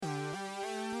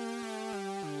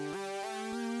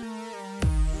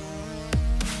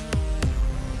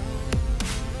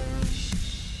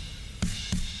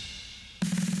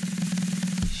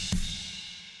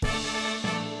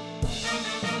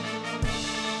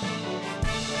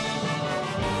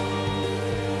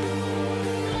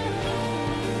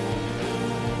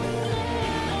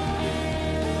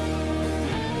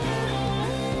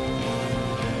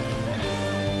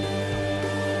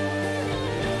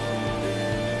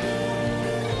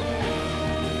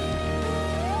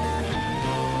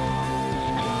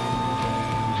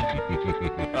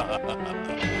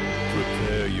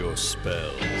Prepare your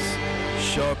spells.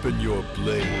 Sharpen your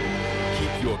blade.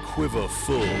 Keep your quiver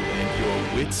full and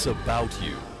your wits about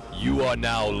you. You are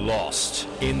now lost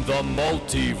in the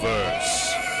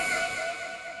multiverse.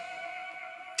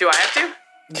 Do I have to?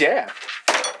 Yeah.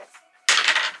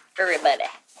 Everybody.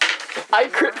 I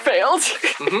crit failed.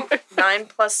 9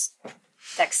 plus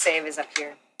Dex save is up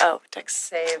here. dex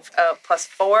save plus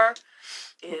 4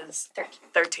 is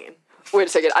 13. Wait a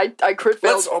second. I crit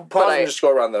failed. Let's pause but and just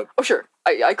go around the... Oh, sure.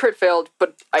 I crit failed,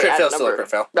 but I Crit add fail's a still a number.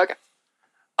 crit fail. Okay.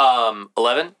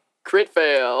 11. Crit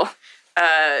fail.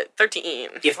 13.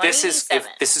 If this is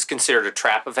 27. considered a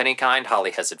trap of any kind,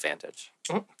 Holly has advantage.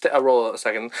 I'll roll a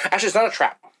second. Actually, it's not a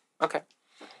trap. Okay.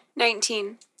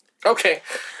 19. Okay,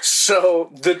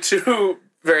 so the two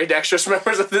very dexterous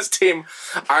members of this team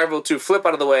are able to flip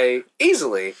out of the way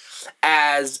easily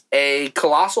as a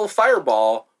colossal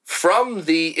fireball from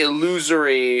the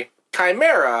illusory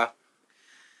chimera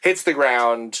hits the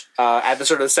ground at the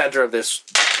sort of center of this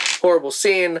horrible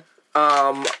scene.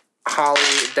 Holly,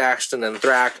 Daxton, and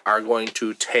Thrak are going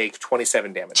to take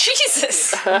 27 damage.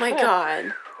 Jesus! Oh my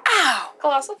god. Ow!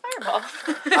 Colossal fireball.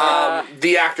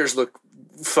 The actors look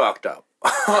fucked up.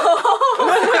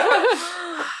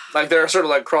 Like they're sort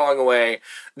of like crawling away.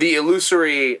 The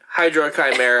illusory Hydra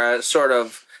Chimera sort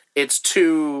of, its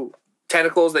two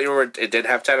tentacles that you remember it did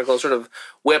have tentacles sort of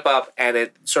whip up, and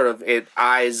it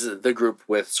eyes the group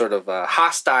with sort of a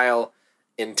hostile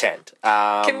intent.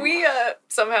 Can we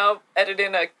somehow edit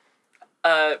in a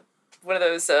one of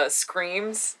those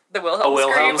screams? The Wilhelm, A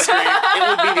Wilhelm scream? It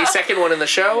would be the second one in the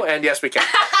show, and yes, we can.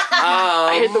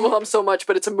 I hate the Wilhelm so much,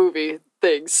 but it's a movie.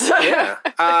 Things. Yeah.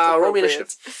 Roll me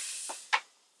initiative.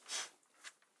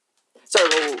 Sorry,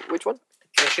 roll which one?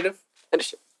 Initiative?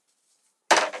 Initiative.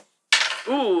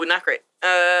 Ooh, not great.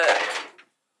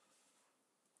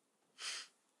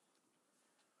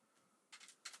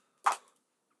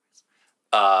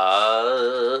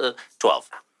 12.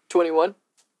 21.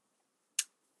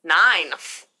 9.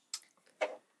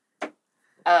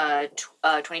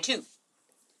 22.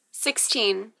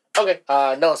 16. Okay,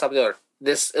 no, let's stop the other.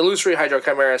 This illusory Hydra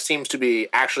Chimera seems to be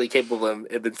actually capable of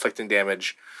inflicting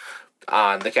damage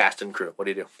on the cast and crew. What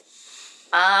do you do?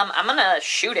 I'm gonna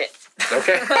shoot it.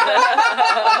 Okay.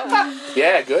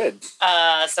 Yeah, good.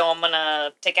 So I'm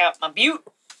gonna take out my butte,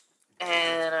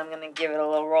 and I'm gonna give it a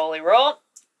little rolly roll.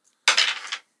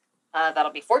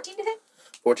 That'll be 14 to hit.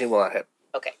 14 will not hit.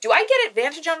 Okay. Do I get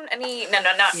advantage on any? No,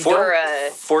 not for.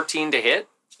 14 to hit?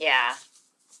 Yeah.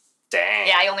 Dang.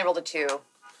 Yeah, I only rolled a 2.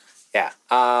 Yeah.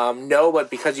 No, but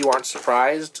because you aren't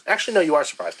surprised. Actually, no, you are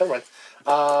surprised. Never mind.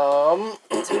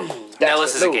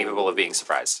 Nellis isn't no. capable of being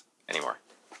surprised anymore.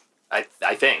 I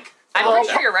think. I'm pretty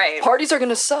sure you're right. Parties are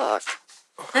gonna suck.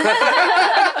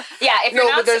 Yeah, if you're No,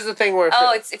 not. but there's the thing where...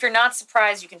 if you're not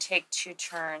surprised, you can take 2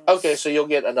 turns. Okay, so you'll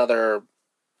get another...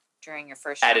 During your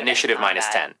first. At round of initiative minus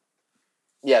combat.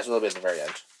 10. Yeah, so it'll be at the very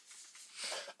end.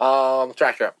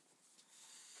 Thrak, you're up.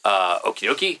 Okie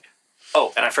dokie.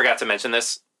 Oh, and I forgot to mention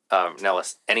this.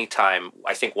 Nellis, anytime,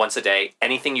 I think once a day,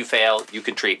 anything you fail, you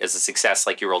can treat as a success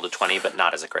like you rolled a 20, but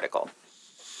not as a critical.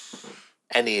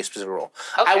 Any specific roll.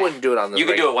 Okay. I wouldn't do it on the... You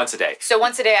can do it once a day. So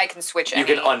once a day, I can switch. You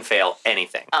can unfail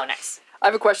anything. Oh, nice. I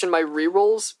have a question. My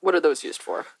rerolls, what are those used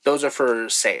for? Those are for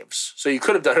saves. So you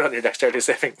could have done it on your dexterity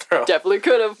saving throw. Definitely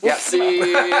could have. Yeah.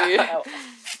 Whoopsie.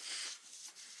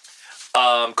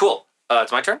 Cool.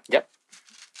 It's my turn? Yep.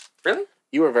 Really?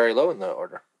 You were very low in the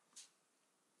order.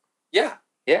 Yeah.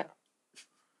 Yeah.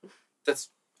 I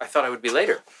thought I would be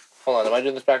later. Hold on, am I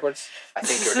doing this backwards? I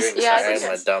think you're doing this. Yeah, I I think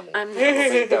am a dummy. I'm I'm a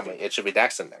big dummy. It should be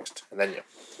Daxton next, and then you.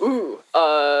 Ooh.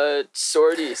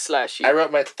 Swordy slashy. I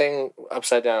wrote my thing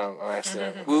upside down on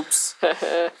accident. Whoops.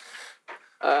 I'm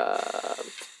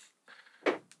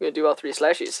gonna do all 3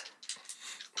 slashies.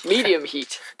 Medium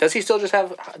heat. Does he still just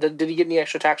have... Did he get any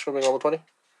extra attacks for being over 20?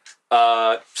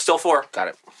 Still 4. Got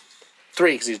it.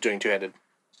 3, because he's doing two-handed.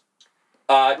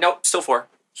 Nope, still 4.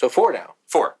 So 4 now.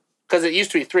 4. Because it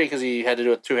used to be 3, because he had to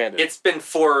do it two-handed. It's been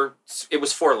 4. It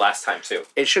was 4 last time, too.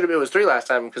 It should have been... It was 3 last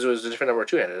time, because it was a different number of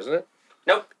two-handed, isn't it?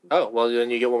 Nope. Oh, well, then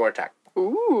you get one more attack.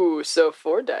 Ooh, so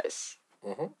 4 dice.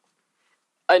 Mm-hmm.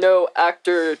 I know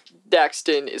actor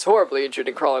Daxton is horribly injured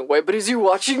and crawling away, but is he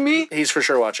watching me? He's for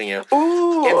sure watching you.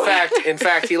 Ooh. In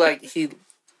fact, he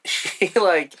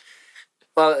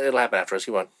well, it'll happen after us.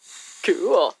 He won.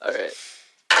 Cool. All right.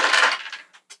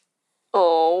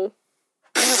 Oh.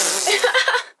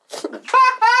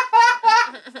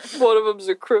 One of them's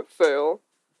a crit fail.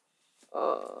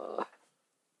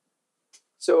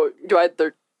 So do I have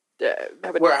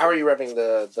How are you revving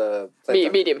the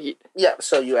medium heat? Yeah,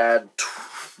 so you add,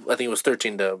 I think it was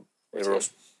 13 to it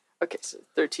rolls. Okay, so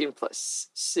 13 plus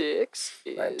 6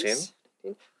 is... 19.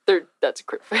 That's a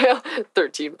crit fail.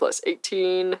 13 plus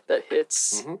 18, that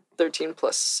hits. 13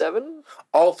 plus 7.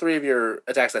 All 3 of your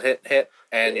attacks that hit,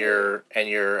 and your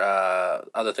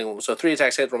other thing. So 3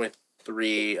 attacks hit, roll me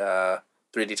 3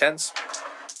 d10s.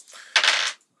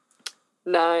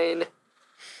 9.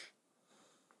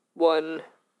 1.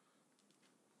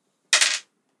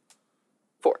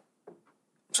 4.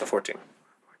 So 14.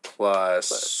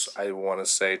 Plus, I want to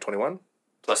say 21.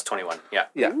 Plus 21. Yeah.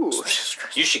 Yeah. Ooh.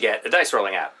 You should get a dice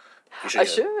rolling app. You I get it.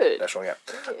 should. That's rolling out.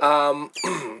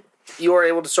 You are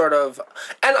able to sort of,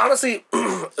 and honestly,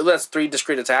 that's 3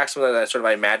 discrete attacks. Something that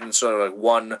I imagine sort of like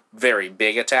one very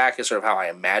big attack is sort of how I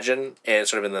imagine, and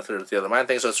sort of in the other mind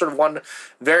thing. So it's sort of one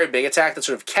very big attack that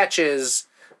sort of catches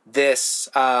this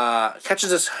Hydra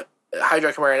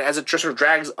Chimera, and as it just sort of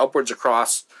drags upwards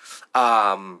across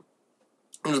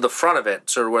the front of it,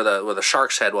 sort of where the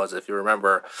shark's head was, if you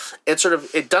remember,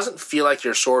 it doesn't feel like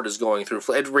your sword is going through.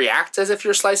 It reacts as if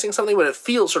you're slicing something, but it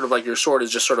feels sort of like your sword is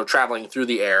just sort of traveling through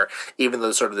the air, even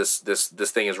though sort of this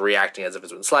thing is reacting as if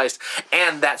it's been sliced.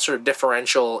 And that sort of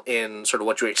differential in sort of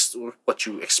what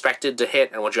you expected to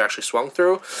hit and what you actually swung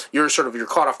through, you're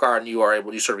caught off guard, and you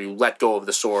let go of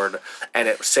the sword, and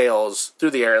it sails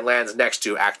through the air and lands next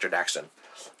to Actor Daxton.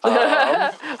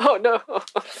 Oh no.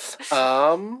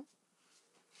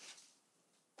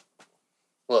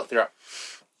 Lilith, you're up.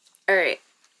 All right.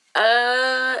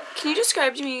 Can you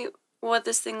describe to me what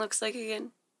this thing looks like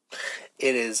again?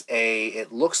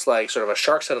 It looks like sort of a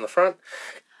shark's head on the front.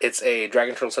 It's a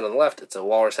dragon turtle's head on the left. It's a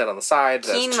walrus head on the side.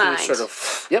 Keen It mind.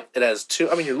 it has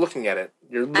 2. I mean, you're looking at it.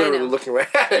 You're literally looking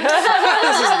right at it.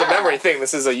 This isn't the memory thing.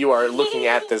 You are looking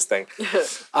at this thing.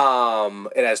 It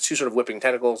has 2 sort of whipping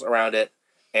tentacles around it,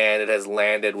 and it has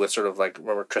landed with sort of like,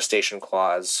 remember, crustacean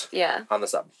claws Yeah. on the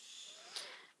sub.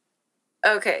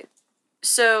 Okay.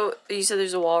 So you said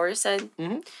there's a walrus head?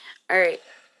 Mm-hmm. All right.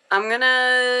 I'm going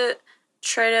to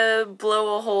try to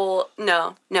blow a hole.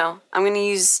 No. I'm going to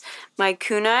use my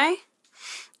kunai.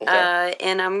 Okay.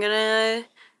 And I'm going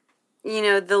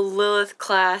to, the Lilith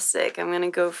classic. I'm going to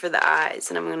go for the eyes,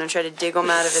 and I'm going to try to dig them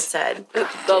out of its head.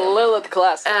 The Lilith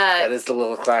classic. That is the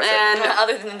little classic. And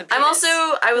Other than the penis.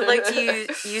 I would like to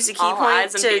use a key all point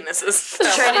eyes and to penises.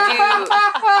 try to do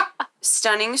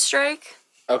stunning strike.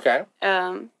 Okay.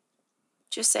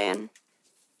 Just saying.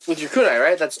 With your kunai,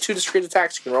 right? That's 2 discrete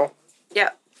attacks you can roll.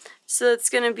 Yeah. So that's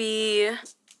going to be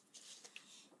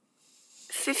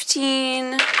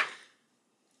 15 and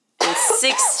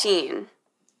 16.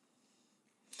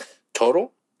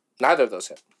 Total? Neither of those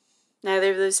hit.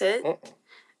 Neither of those hit? Mm-mm.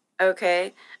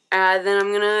 Okay. Then I'm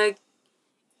going to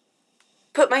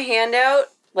put my hand out,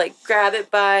 grab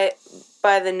it by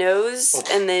the nose,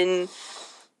 and then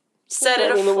set it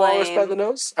Grabbing the walrus aflame. by the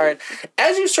nose. All right.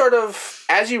 As you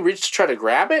reach to try to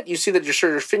grab it, you see that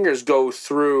your fingers go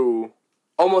through,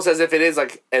 almost as if it is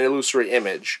like an illusory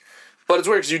image. But it's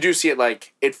weird because you do see it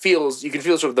you can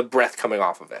feel sort of the breath coming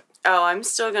off of it. Oh, I'm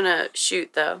still going to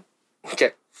shoot, though.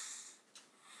 Okay.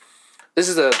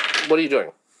 What are you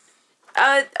doing?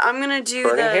 I'm going to do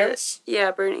Burning the... hands?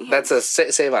 Yeah, burning hands. That's a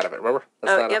save out of it, remember?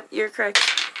 That's Yep, you're correct.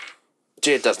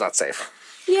 It does not save.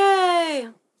 Yay!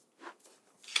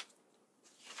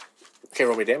 Okay,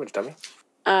 roll me damage, dummy.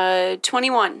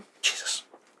 21. Jesus.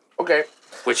 Okay.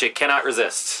 Which it cannot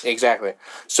resist. Exactly.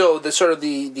 So the 2 of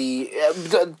the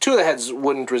heads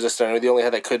wouldn't resist it. The only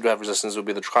head that could have resistance would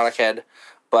be the draconic head,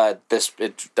 but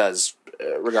it does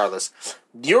regardless.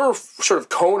 Your sort of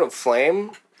cone of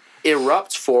flame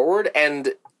erupts forward,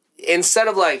 and instead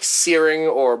of searing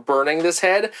or burning this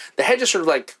head, the head just sort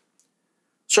of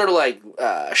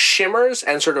shimmers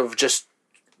and sort of just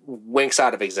winks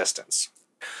out of existence.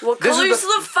 What This is color's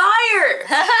the fire?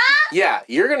 Yeah,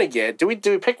 you're gonna get. Do we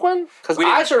pick one? Because We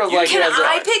I didn't- sort of you like Can it as a.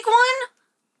 I pick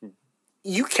one?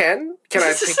 You can. Can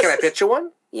I pitch you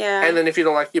one? Yeah. And then if you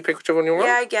don't like it, you pick whichever one you want?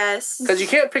 Yeah, I guess. Because you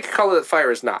can't pick a color that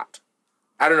fire is not.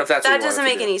 I don't know if that's what That you doesn't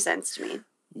wanted to make do. any sense to me.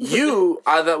 You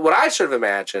are what I sort of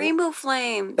imagine. Rainbow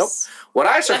flames. Nope. What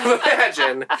I sort of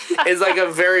imagine is like a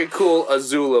very cool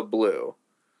Azula blue.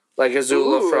 Like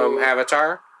Azula from Ooh.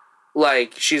 Avatar.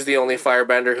 Like, she's the only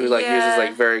firebender who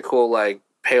uses very cool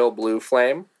pale blue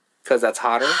flame. Because that's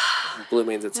hotter. Blue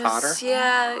means it's hotter.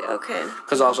 Yeah, okay.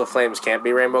 Because also flames can't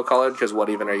be rainbow colored, because what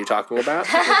even are you talking about?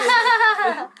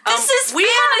 This is We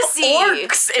fantasy. have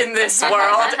orcs in this world.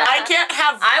 I can't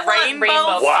have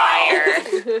rainbow fire.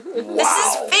 This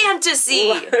is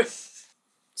fantasy.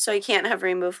 So I can't have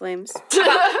rainbow flames.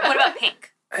 What about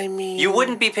pink? I mean... You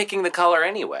wouldn't be picking the color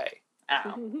anyway.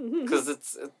 Oh. Because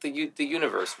it's the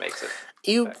universe makes it.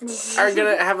 You are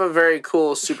going to have a very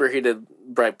cool, superheated,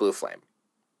 bright blue flame.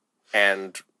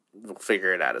 And we'll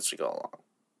figure it out as we go along.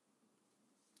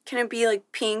 Can it be like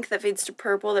pink that fades to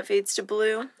purple that fades to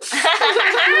blue? We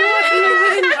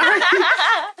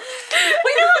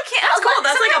know that's cool.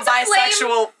 That's like a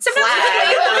bisexual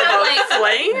flag.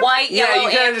 Flame? White, Yeah, yellow,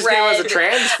 you kind of and just gave us a red.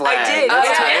 trans flag. I did.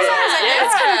 That's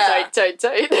Yeah. tight.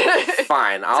 Tight.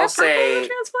 Fine, I'll say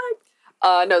Trans flag?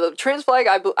 No, the trans flag.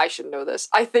 I should know this.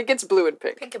 I think it's blue and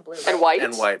pink. Pink and blue. And white.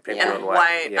 and white, pink And and white.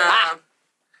 white. Yeah.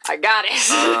 I got it.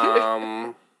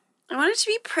 I want it to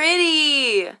be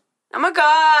pretty. I'm a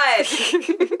god.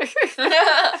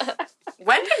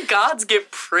 When did gods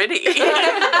get pretty?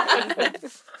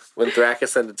 When Thrak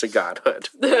ascended to godhood.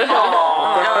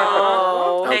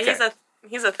 Oh. Okay. Hey,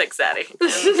 he's a thick zaddy.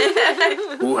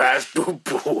 Who has boop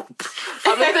boop?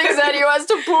 I'm the thing that you has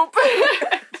to poop.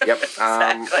 Yep.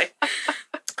 Exactly.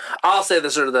 I'll say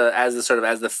as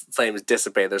the flames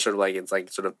dissipate, they're sort of like it's like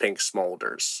sort of pink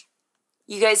smolders.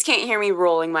 You guys can't hear me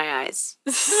rolling my eyes.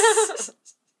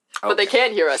 But they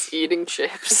can hear us eating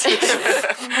chips.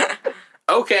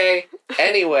 Okay.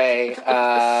 Anyway,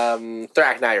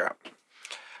 Thrak, now you're up.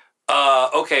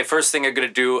 Okay, first thing I'm gonna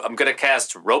do, I'm gonna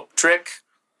cast Rope Trick.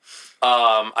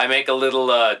 I make a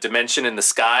little dimension in the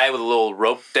sky with a little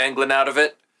rope dangling out of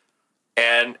it,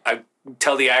 and I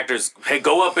tell the actors, "Hey,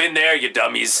 go up in there, you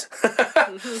dummies."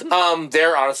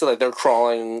 They're honestly like they're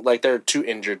crawling, like they're too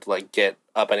injured to like get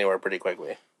up anywhere pretty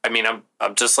quickly. I mean, I'm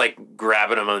just like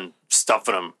grabbing them and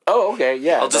stuffing them. Oh, okay,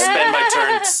 yeah. I'll just spend my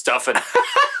turn stuffing.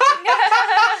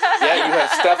 Yeah, you have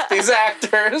stuffed these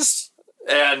actors.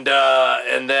 And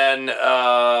then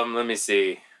let me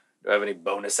see. Do I have any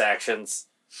bonus actions?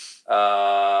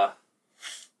 I'm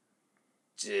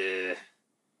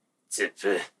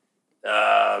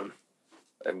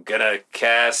gonna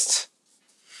cast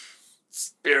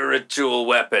Spiritual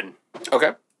Weapon.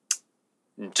 Okay.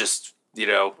 Just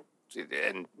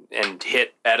and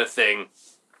hit at a thing.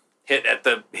 Hit at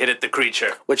the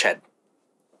creature. Which head?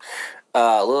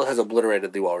 Lilith has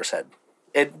obliterated the walrus head.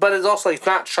 But it's also like it's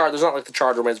not charred. There's not like the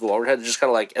charred remains of the walrus head. It's just kind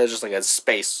of like it's just like a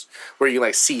space where you can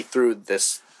like see through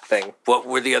this thing. What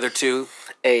were the other two?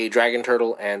 A dragon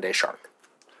turtle and a shark.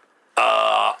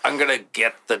 I'm gonna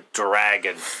get the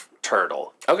dragon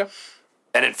turtle, Okay.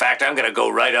 and in fact, I'm gonna go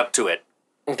right up to it,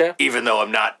 Okay. even though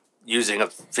I'm not using a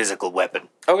physical weapon.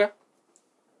 Okay.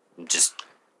 Just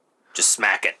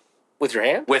smack it With your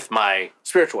hand? with my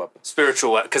Spiritual weapon.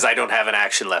 spiritual weapon because I don't have an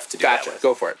action left to do Gotcha. that with.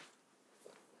 Go for it.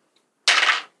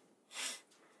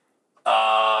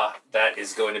 That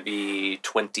is going to be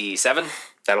 27,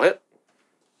 That'll hit.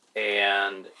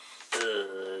 and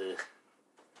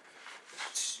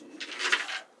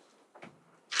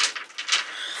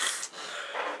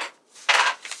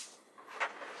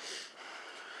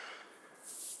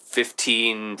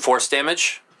 15 force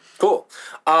damage. Cool.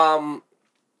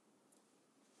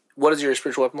 What does your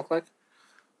spiritual weapon look like?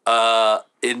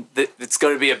 It's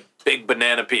going to be a big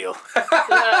banana peel.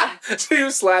 So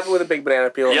you slap it with a big banana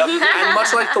peel. Yep. And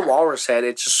much like the walrus head,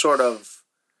 it just sort of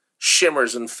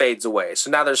shimmers and fades away.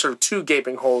 So now there's sort of two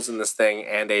gaping holes in this thing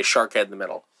and a shark head in the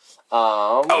middle.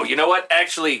 Oh, you know what?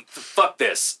 Actually, fuck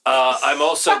this. I'm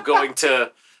also going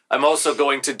to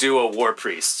do a war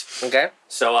priest. Okay.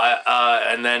 So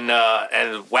and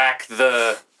whack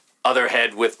the other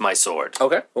head with my sword.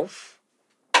 Okay. Cool.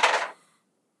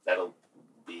 That'll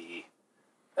be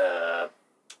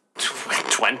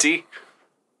 20.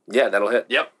 Yeah, that'll hit.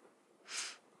 Yep.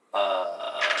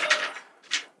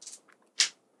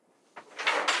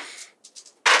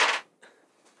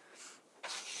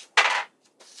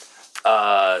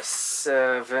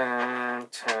 7,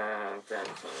 10,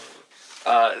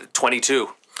 22.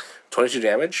 22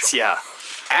 damage. Yeah.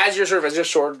 As your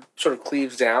sword sort of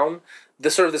cleaves down,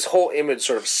 this whole image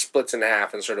sort of splits in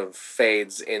half and sort of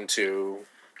fades into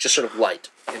just sort of light,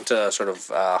 into sort of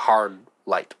hard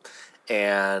light,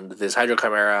 and this Hydro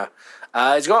Chimera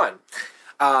is gone.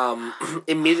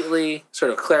 Immediately,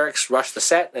 sort of clerics rush the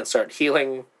set and start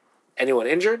healing anyone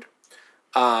injured.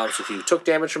 So if you took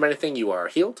damage from anything, you are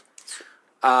healed.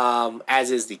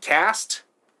 As is the cast,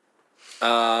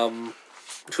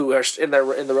 who are in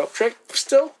the rope trick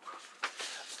still.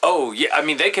 Oh, yeah. I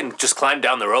mean, they can just climb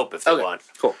down the rope if they want.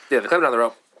 Cool. Yeah, they climb down the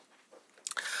rope.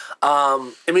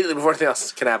 Immediately before anything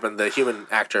else can happen, the human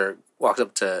actor walks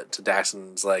up to Dax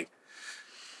and is like,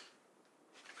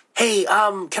 "Hey,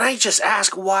 can I just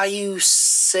ask why you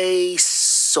say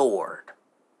sword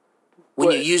when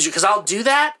you use your? Because I'll do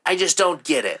that. I just don't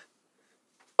get it.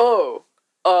 Oh,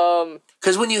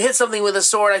 Because when you hit something with a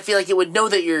sword, I feel like it would know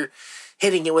that you're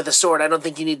hitting it with a sword. I don't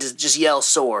think you need to just yell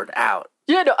sword out.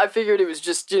 yeah, no, I figured it was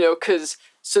just, because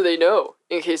so they know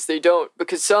in case they don't.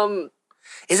 Because some,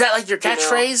 Is that like your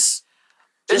catchphrase?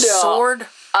 Just No. sword?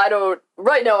 I don't.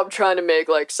 Right now, I'm trying to make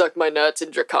like "suck my nuts"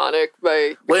 in Draconic.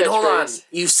 My Wait, hold on. catchphrase.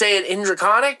 You say it in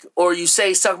Draconic, or you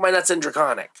say "suck my nuts" in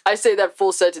Draconic? I say that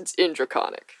full sentence in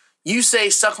Draconic. You say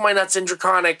 "suck my nuts" in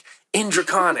Draconic in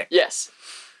Draconic. Yes.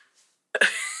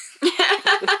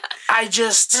 I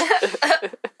just.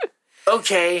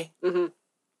 Okay. Mm-hmm.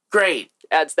 Great.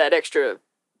 Adds that extra.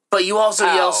 But you also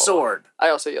Ow. yell sword. I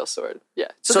also yell sword. Yeah.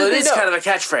 So then it they is know. kind of a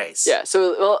catchphrase. Yeah.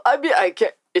 So well, I mean, I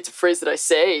can't. It's a phrase that I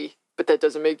say, but that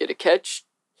doesn't make it a catch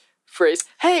phrase.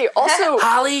 Hey, also.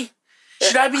 Holly,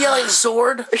 should I be yelling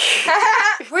sword?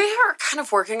 We are kind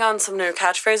of working on some new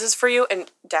catchphrases for you,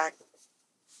 and Daxon,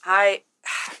 I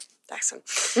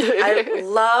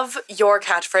love your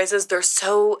catchphrases. They're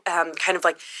so kind of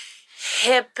like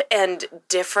hip and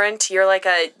different. You're like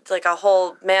a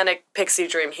whole manic pixie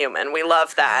dream human. We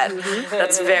love that.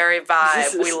 That's very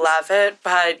vibe. We love it,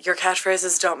 but your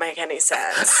catchphrases don't make any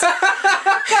sense.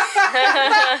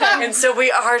 And so we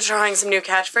are trying some new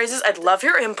catchphrases. I'd love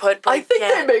your input, but I think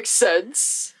again, they make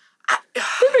sense. They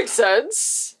make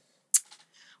sense.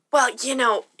 well, you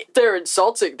know, They're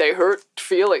insulting. They hurt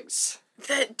feelings.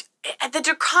 the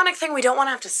draconic thing, we don't want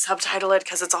to have to subtitle it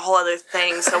because it's a whole other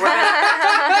thing. So we're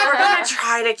gonna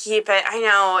try to keep it. I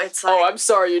know it's like, Oh, I'm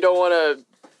sorry. You don't want to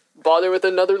bother with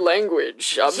another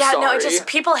language. I'm yeah, sorry. no, it just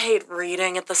people hate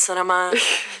reading at the cinema.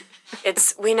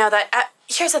 We know that.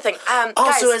 Here's the thing,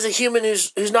 Also, guys, as a human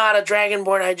who's not a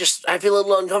dragonborn, I feel a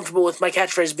little uncomfortable with my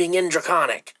catchphrase being in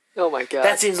Draconic. Oh my god.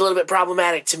 That seems a little bit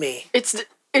problematic to me. It's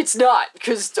not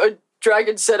because a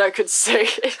dragon said I could say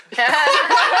it.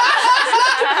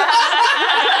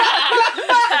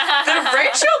 the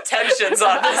racial tensions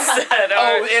on this set are.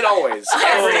 Oh, it always.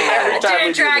 Every time we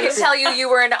Did a do dragon this. tell you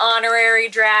were an honorary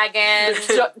dragon?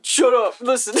 Shut up.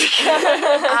 Listen.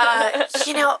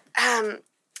 You know,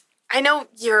 I know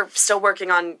you're still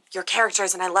working on your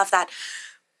characters, and I love that.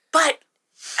 But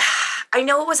I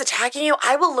know it was attacking you.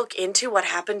 I will look into what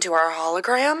happened to our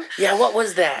hologram. Yeah, what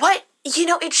was that? What? You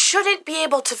know, it shouldn't be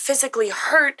able to physically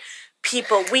hurt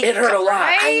people. It hurt a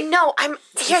lot. I know.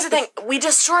 Here's the thing. We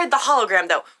destroyed the hologram,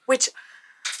 though, which.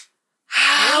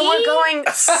 We're going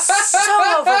so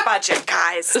over budget,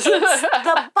 guys. It's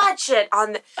the budget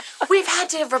on. We've had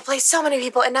to replace so many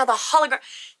people, and now the hologram.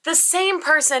 The same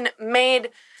person made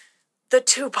the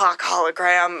Tupac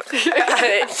hologram.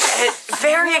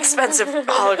 Very expensive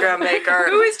hologram maker.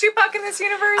 Who is Tupac in this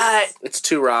universe? It's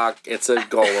Turok. It's a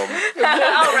golem.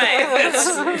 All right. It's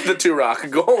the Turok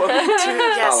golem.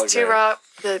 Yes, Hologram. Turok,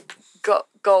 the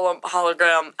golem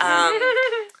hologram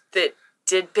that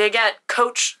did big at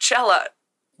Coachella.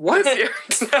 What?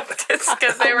 It's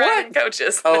because they were in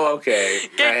coaches. Oh, okay.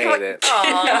 I hate it.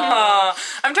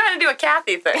 I'm trying to do a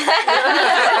Kathy thing.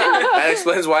 That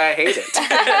explains why I hate it.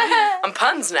 I'm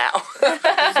puns now.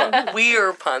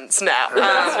 We're puns now.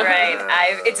 That's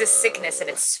right. It's a sickness and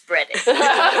it's spreading.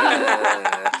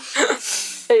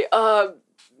 Hey,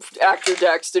 actor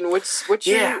Daxton,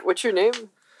 what's your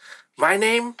name? My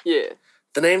name? Yeah.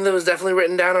 The name that was definitely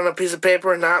written down on a piece of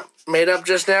paper and not made up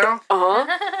just now?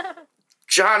 Uh-huh.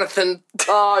 Jonathan.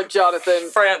 Oh, Jonathan.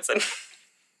 Franson.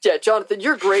 Yeah, Jonathan,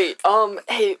 you're great.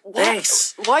 Hey,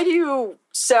 Thanks. Why do you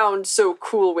sound so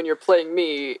cool when you're playing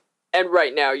me, and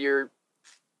right now you're...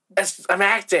 I'm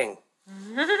acting.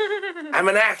 I'm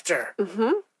an actor.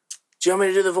 Mm-hmm. Do you want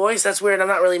me to do the voice? That's weird. I'm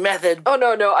not really method. Oh,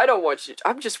 no, I don't want you to.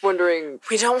 I'm just wondering...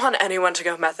 We don't want anyone to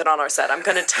go method on our set. I'm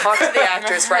going to talk to the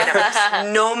actors right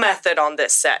now. No method on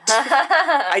this set.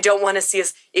 I don't want to see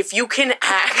us. If you can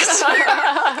act,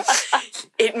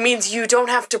 it means you don't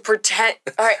have to pretend.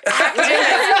 All right,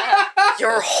 acting is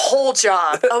your whole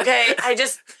job, okay?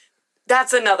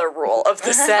 That's another rule of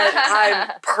the set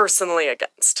I'm personally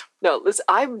against. No, listen,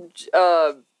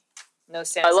 No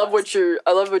sense. I love what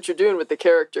you're doing with the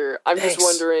character. I'm Thanks. just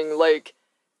wondering, like,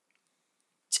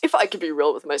 if I could be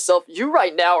real with myself, you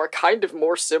right now are kind of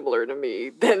more similar to me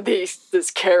than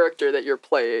this character that you're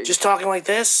playing. Just talking like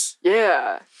this?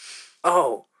 Yeah.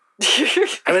 Oh.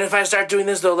 I mean, if I start doing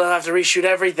this, though, they'll have to reshoot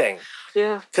everything.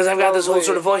 Yeah. Because I've got this whole Probably.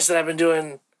 sort of voice that I've been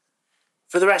doing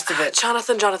for the rest of it.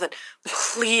 Jonathan,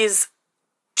 please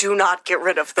do not get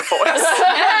rid of the voice.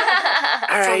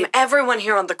 All From right. everyone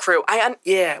here on the crew.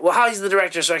 Yeah. Well, Holly's the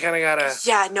director, so I kind of gotta...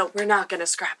 Yeah, no, we're not going to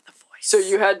scrap the voice. So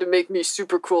you had to make me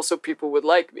super cool so people would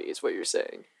like me, is what you're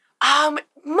saying.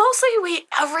 Mostly we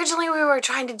were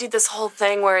trying to do this whole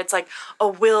thing where it's like a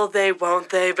will they, won't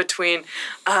they between,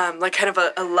 like kind of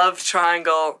a love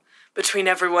triangle between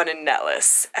everyone in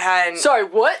Nellis. And Sorry,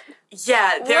 what?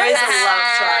 yeah, there is a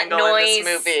love triangle in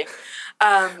this Noise.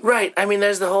 movie. Right. I mean,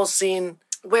 there's the whole scene.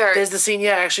 Where There's the scene,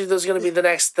 yeah, actually, there's going to be the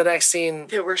next scene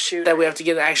they were shooting. that we have to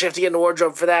get, actually have to get in a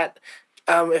wardrobe for that.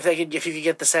 If you could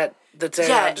get the set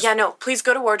No, please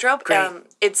go to wardrobe. Great.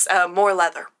 It's more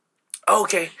leather.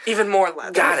 Okay, Even more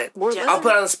leather. got it. More Yeah. I'll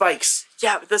put on the spikes.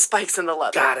 Yeah, the spikes in the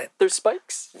leather. Got it. There's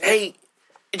spikes. Hey,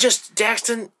 just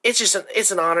Daxton,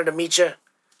 it's an honor to meet you.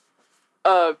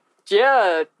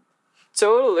 Yeah,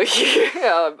 totally.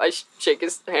 I shake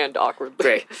his hand awkwardly.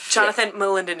 Great. Jonathan,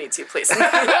 Melinda needs you, please.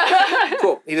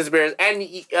 Cool. He disappears, and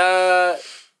I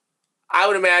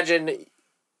would imagine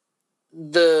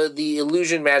the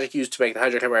illusion magic used to make the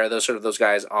Hydra Chimera. Those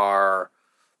guys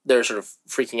they're sort of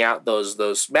freaking out.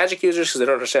 Those magic users because they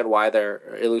don't understand why their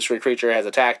illusory creature has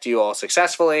attacked you all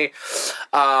successfully.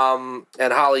 And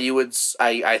Holly,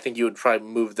 I think you would probably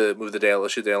move the shoot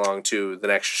the day along to the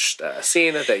next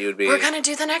scene that you would be. We're gonna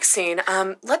do the next scene.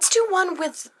 Let's do one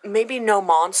with maybe no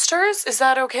monsters. Is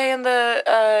that okay in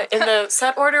the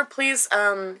set order, please?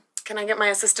 Can I get my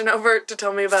assistant over to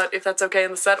tell me about if that's okay in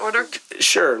the set order?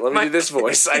 Sure. Let me do this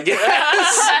voice. I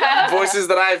guess voices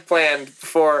that I've planned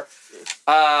for.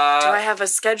 Do I have a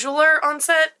scheduler on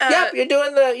set? Yep, you're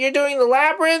doing the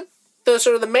labyrinth, the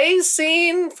sort of the maze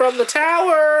scene from the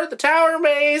tower. The tower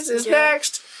maze is Yeah.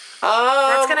 next.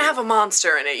 That's gonna have a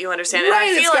monster in it. You understand? And Right,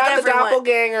 I it's feel got like the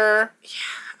doppelganger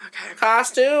Okay.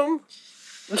 costume.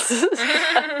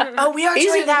 Oh, we are He's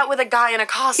doing in- that with a guy in a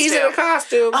costume. He's in a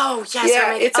costume. Oh yes,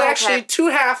 yeah, it's actually two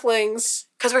halflings.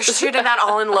 because we're shooting that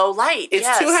all in low light. It's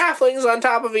yes. two halflings on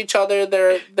top of each other.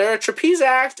 They're a trapeze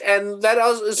act, and that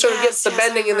also sort of gets the Yes, I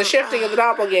bending and the remember. shifting of the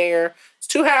doppelganger. It's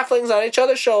two halflings on each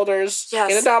other's shoulders Yes.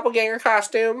 in a doppelganger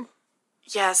costume.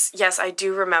 Yes, I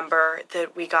do remember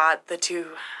that we got the two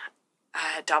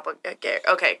doppelganger.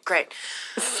 Okay, great.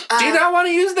 Do you not want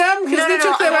to use them? Because no, they no,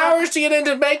 took no, them I want- hours to get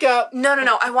into makeup.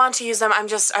 No, I want to use them.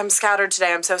 I'm scattered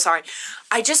today. I'm so sorry.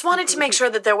 I just wanted to make sure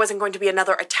that there wasn't going to be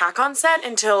another attack on set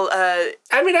until I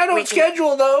mean, I don't We can-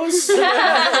 schedule those.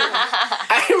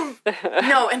 I'm,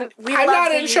 no, and we I'm love not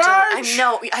that in you don't.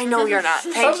 charge. I know you're not.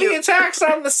 of Thank the you. attacks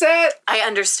on the set. I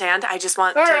understand. I just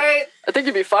want All to. right. I think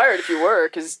you'd be fired if you were,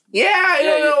 because Yeah, I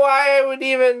don't know why I would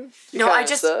even. No, I kinda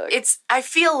just suck. I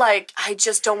feel like I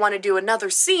just don't want to do another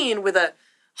scene with a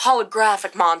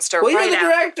holographic monster Well, right you're the now.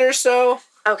 director, so.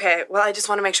 Okay, well, I just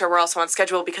want to make sure we're also on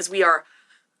schedule because we are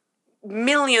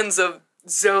millions of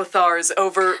Zothars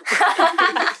over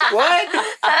What?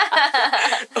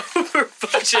 over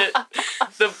budget.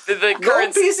 The Gold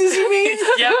current pieces, you mean?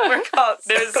 Yep, we're called.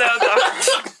 There's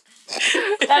Zothars.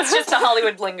 That's just a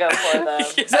Hollywood lingo for them.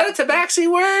 Is that a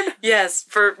tabaxi word? Yes,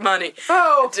 for money,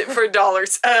 Oh. for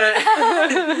dollars.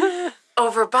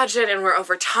 Over budget, and we're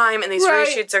over time, and these Right.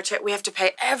 reshoots are. We have to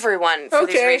pay everyone for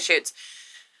these Okay. reshoots.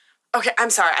 Okay, I'm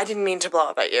sorry. I didn't mean to blow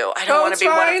up at you. I No, don't want it's to be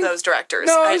one fine. of those directors.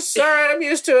 No, it's all right. I'm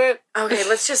used to it. Okay,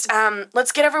 let's just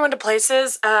let's get everyone to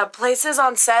places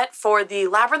on set for the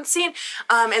labyrinth scene,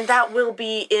 and that will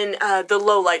be in the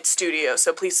low light studio.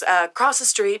 So please cross the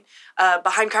street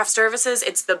behind craft services.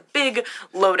 It's the big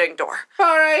loading door.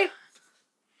 All right.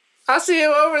 I'll see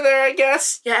you over there, I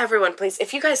guess. Yeah, everyone, please.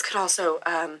 If you guys could also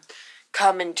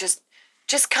come and just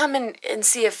come and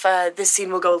see if this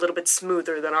scene will go a little bit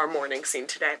smoother than our morning scene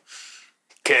today.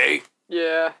 Okay.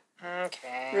 yeah.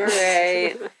 Okay.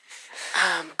 Right.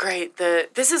 Great.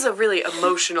 This is a really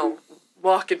emotional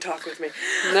walk and talk with me.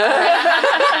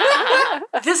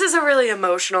 This is a really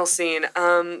emotional scene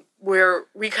where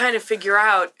we kind of figure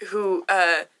out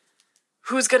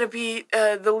who's going to be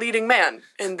the leading man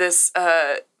in this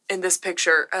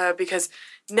picture because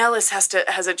Nellis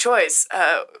has a choice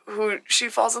who she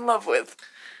falls in love with.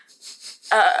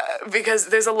 Because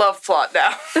there's a love plot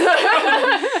now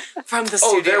from the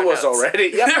studio. Oh, there was notes.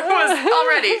 already. There was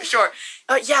already, sure.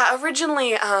 Yeah,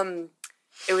 originally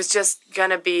it was just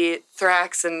gonna be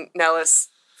Thrax and Nellis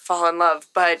fall in love,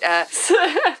 but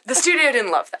the studio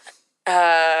didn't love that.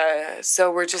 So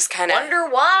we're just kind of. Wonder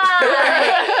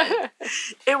why.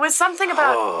 It was something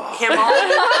about him.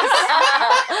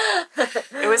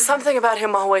 It was something about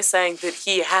him always saying that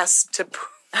he has to.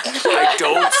 I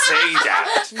don't say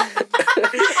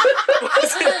that.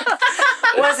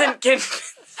 Wasn't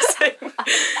convincing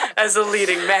as a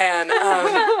leading man,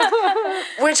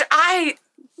 which I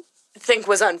think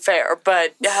was unfair.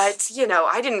 But it's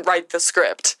I didn't write the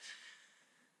script,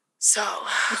 so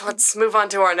let's move on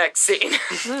to our next scene.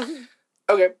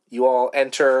 Okay, you all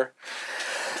enter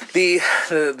the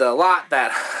lot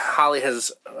that Holly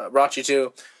has brought you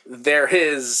to. There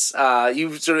is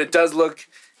it does look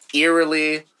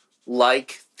eerily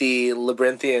like the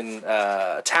labyrinthian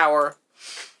tower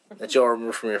that you'll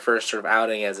remember from your first sort of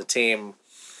outing as a team.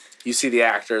 You see the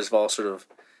actors have all sort of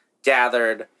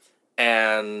gathered,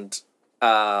 and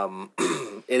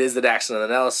it is the Daxton and the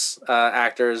Nellis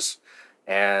actors,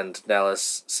 and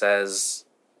Nellis says,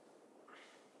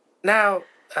 "Now,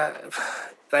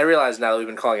 I realize now that we've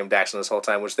been calling him Daxton this whole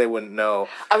time, which they wouldn't know.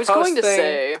 I was going to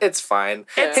say it's fine.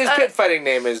 It's, His pit fighting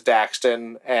name is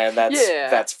Daxton, and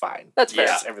that's fine. That's fair.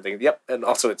 That's everything. Yep, and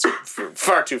also it's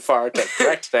far too far to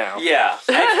correct now. Yeah,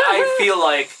 I feel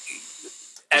like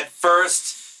at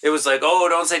first it was like, oh,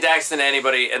 don't say Daxton to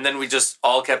anybody, and then we just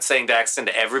all kept saying Daxton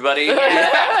to everybody.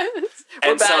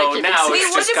 And bad at so keeping now secrets.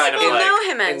 it's What just do kind of people like, know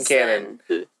him in as canon.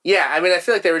 then? Yeah, I mean, I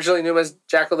feel like they originally knew him as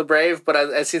Jackal the Brave,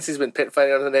 but since he's been pit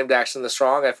fighting under the name Daxton the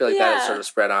Strong, I feel like that has Yeah. sort of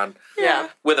spread on. Yeah.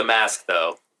 with a mask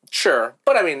though. Sure,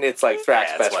 but I mean, it's like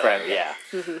Thrak's Yeah, best it's friend. Yeah.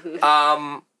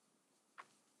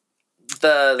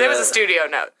 There was a studio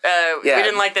note. Yeah. We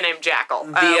didn't like the name Jackal.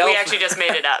 The We elf- actually just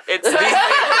made it up. It's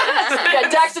Yeah,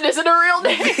 Daxton isn't a real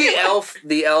name.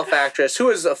 the elf actress, who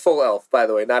is a full elf, by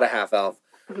the way, not a half elf,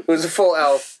 who's a full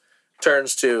elf,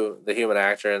 turns to the human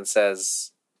actor and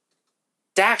says,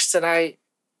 Daxton,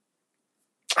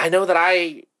 I know that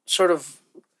I sort of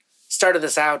started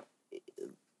this out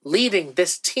leading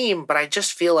this team, but I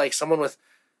just feel like someone with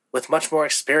much more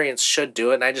experience should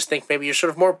do it, and I just think maybe you're sort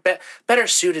of more better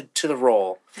suited to the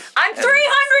role. I'm 300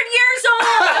 years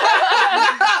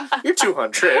old. You're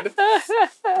 200.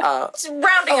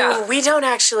 Rounding up. We don't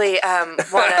actually want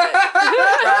to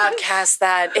broadcast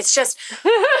that. It's just,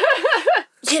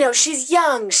 she's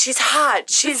young, she's hot,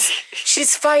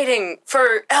 she's fighting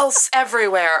for elves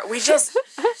everywhere. We just,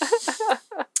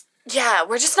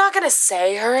 we're just not gonna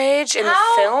say her age in the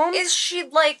film. Is she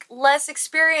like less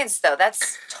experienced though?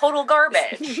 That's total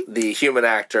garbage. The human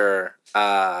actor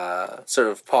sort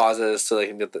of pauses so they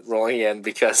can get the rolling in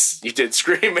because you did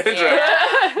scream and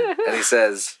interrupt. And he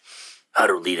says, I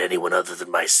don't lead anyone other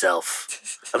than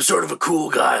myself. I'm sort of a cool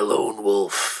guy, lone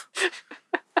wolf.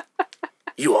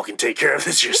 You all can take care of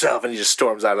this yourself. And he just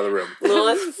storms out of the room.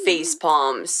 Lilith face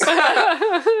palms.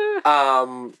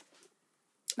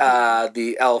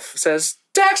 The elf says,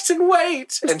 Daxton,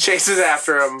 wait! And chases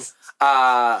after him.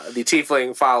 The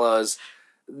tiefling follows.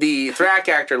 The Thrak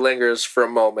actor lingers for a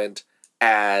moment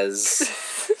as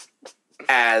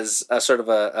a sort of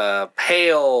a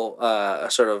pale,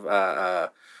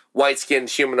 white-skinned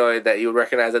humanoid that you would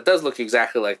recognize that does look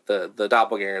exactly like the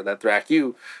doppelganger that Thrak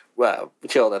you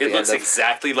killed at the It end looks of...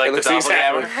 exactly like It the looks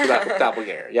doppelganger. exactly like the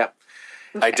doppelganger, yep.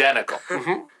 Identical.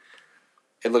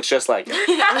 It looks just like it.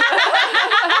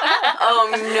 Oh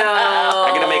no.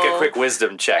 I'm gonna make a quick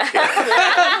wisdom check here.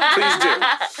 Please do.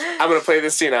 I'm going to play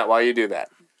this scene out while you do that.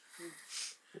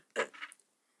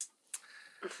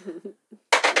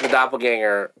 The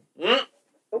doppelganger. Well,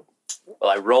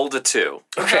 I rolled a 2.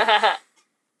 Okay.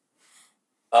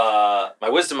 My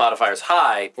wisdom modifier is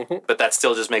high, but that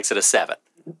still just makes it a 7.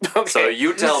 Okay. So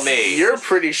you tell me. You're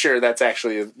pretty sure that's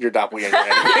actually your doppelganger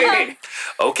enemy.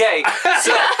 Okay.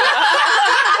 So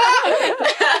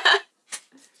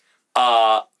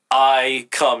I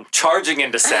come charging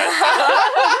into set.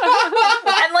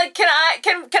 And like,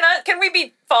 can we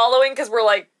be following? Because we're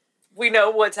like, we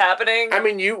know what's happening. I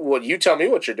mean, you tell me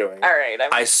what you're doing. All right.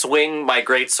 I swing my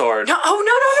greatsword No,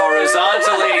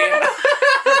 horizontally,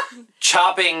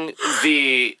 chopping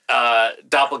the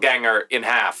doppelganger in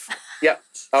half. Yep.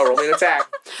 Oh, roll me an attack.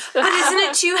 But isn't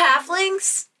it 2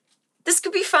 halflings? This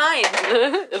could be fine.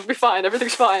 It'll be fine.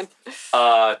 Everything's fine.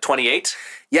 28.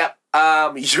 Yep.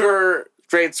 Your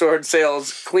greatsword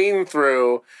sails clean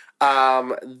through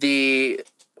the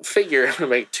figure. I'm going to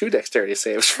make 2 dexterity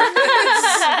saves for this.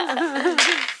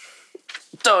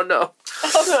 Oh, no.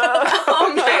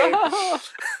 Okay.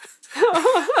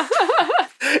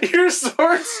 Your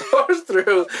sword soars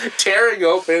through, tearing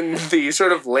open the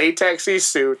sort of latexy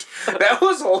suit that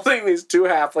was holding these 2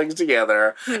 halflings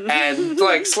together, and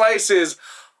like slices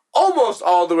almost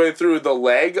all the way through the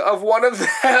leg of one of them,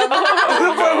 to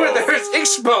the point where there's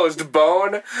exposed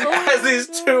bone as these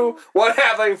 2, one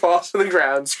halfling falls to the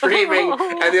ground screaming,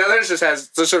 and the other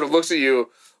just sort of looks at you,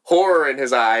 horror in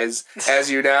his eyes, as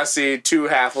you now see 2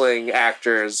 halfling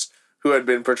actors who had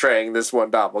been portraying this one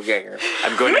doppelganger.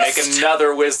 I'm going to make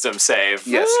another wisdom save.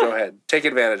 Yes, go ahead. Take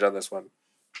advantage on this one.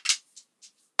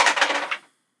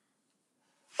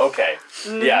 Okay.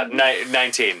 Yeah,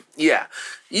 19. Yeah.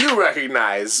 You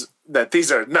recognize that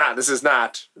this is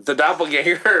not the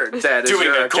doppelganger that is Doing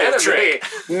your a cool enemy. trick.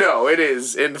 No, it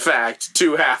is, in fact,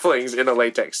 2 halflings in a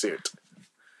latex suit.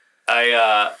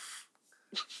 I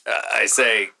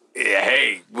say,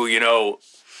 hey, well,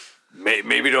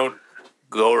 maybe don't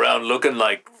go around looking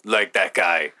like that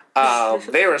guy.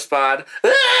 They respond,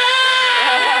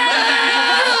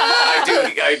 I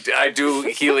I do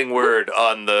healing word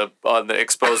on the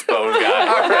exposed bone guy.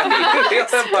 All right, you heal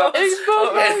him up.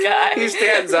 Oh, guy. He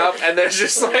stands up, and there's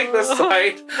just like the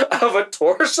sight of a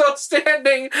torso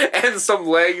standing and some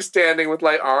legs standing with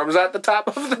like arms at the top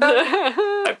of them.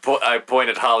 I point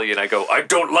at Holly and I go, I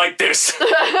don't like this.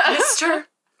 Mr.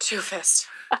 Two-Fist,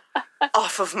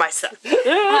 off of my set.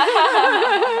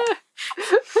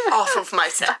 Off of my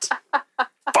set.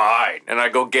 Fine. And I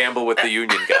go gamble with the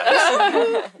union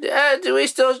guys. Do we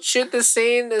still shoot the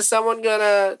scene? Is someone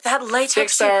gonna? That latex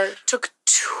Fix suit our- took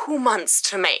 2 months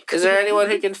to make. Is there anyone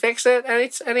who can fix it?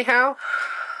 Anyhow?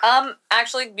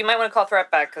 Actually, you might want to call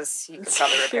Threat back because he could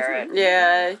probably repair it.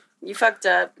 Yeah, you fucked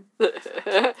up.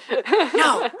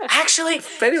 No, actually,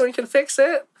 If anyone can fix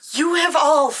it. you have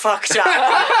all fucked up.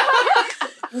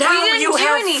 Now didn't you do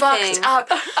have anything. fucked up.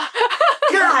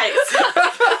 Guys,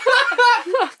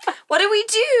 What did we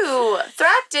do?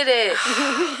 Thrak did it.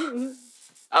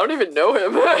 I don't even know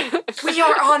him. we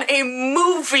are on a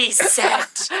movie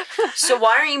set. So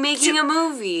why are you making a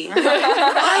movie?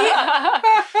 I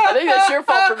think that's your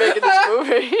fault for making this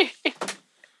movie.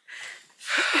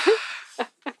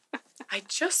 I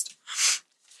just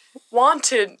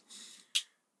wanted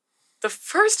the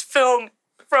first film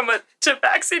from a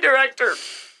Tabaxi director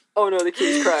Oh no, the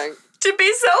kid's crying. to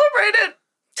be celebrated.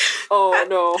 Oh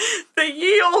no. The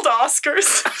ye old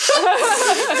Oscars.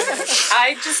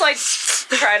 I just like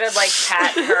try to like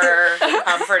pat her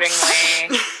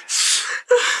comfortingly.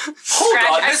 Hold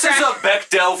Scratch- on, I this is a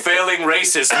Bechdel failing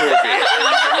racist movie.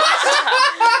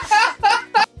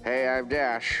 Hey, I'm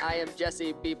Dash. I am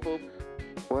Jesse Beep Boop.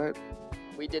 What?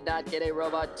 We did not get a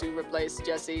robot to replace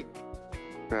Jesse.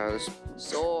 No, this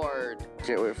Sword.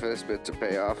 can't wait for this bit to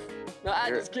pay off. No, I'm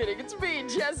You're- just kidding. It's me,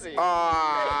 Jesse.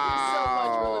 Oh. Thank you so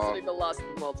much for listening to Lost in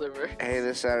the Multiverse. Hey,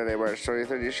 this Saturday, March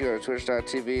 23rd, you should go to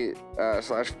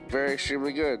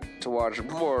twitch.tv/veryextremelygood to watch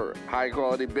more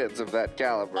high-quality bits of that Oh,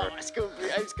 caliber. it's gonna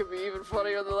be even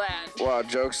funnier than that. Wow,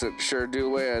 jokes that sure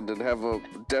do land and have a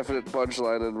definite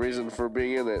punchline and reason for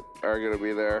being in it are going to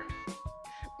be there.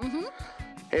 Mm-hmm.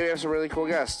 Hey, we have some really cool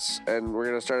guests, and we're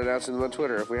going to start announcing them on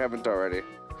Twitter if we haven't already.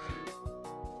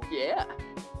 Yeah.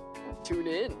 Tune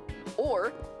in.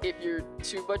 Or if you're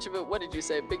too much of a, what did you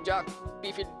say, big jock,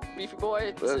 beefy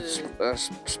boy?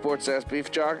 Sports-ass beef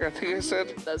jock, I think I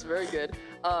said. That's very good.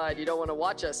 And you don't want to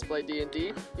watch us play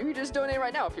D&D, you can just donate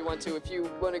right now if you want to. If you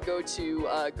want to go to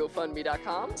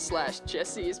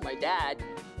GoFundMe.com/JesseIsMyDad,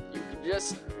 you can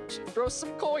just throw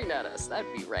some coin at us.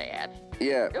 That'd be rad.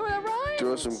 Yeah, Oh, that rhymes.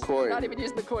 throw some coin. Not even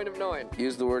using the coin of knowing.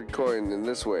 Use the word coin in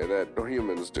this way that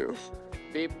humans do.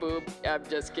 Beep boop. I'm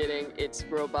just kidding. It's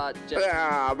robot Jesse.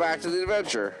 Ah, back to the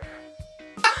adventure.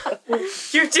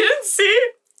 You didn't see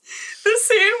the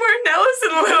scene where Nellis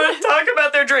and Lilith talk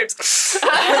about their dreams.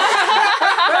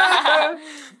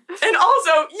 And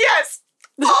also, yes,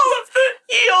 all of the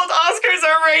ye old Oscars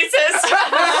are racist.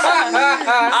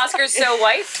 Oscar's so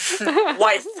white.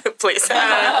 Wife, please.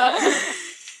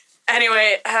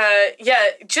 Anyway,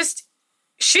 yeah, just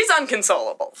she's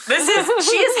unconsolable. She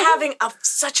is having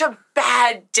such a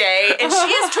bad day, and she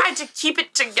has tried to keep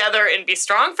it together and be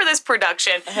strong for this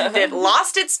production that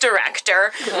lost its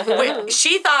director.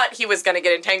 She thought he was going to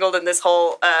get entangled in this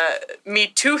whole Me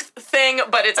Too thing,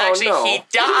 but it's actually no. he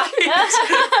died.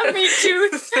 Me Too.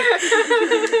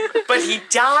 But he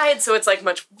died, so it's like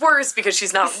much worse because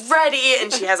she's not ready,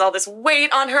 and she has all this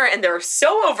weight on her, and they're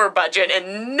so over budget,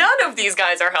 and none of these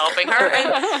guys are helping her,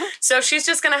 and so she's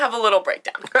just going to have a little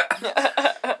breakdown.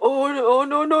 Oh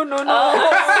no no.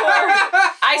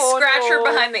 I Oh, scratch her no.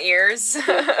 behind the ears.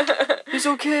 It's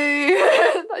okay.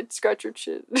 I'd scratch your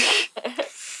chin.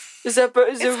 Is that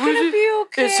okay? It's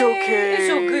okay. It's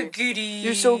so good, goody.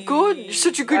 You're so good. You're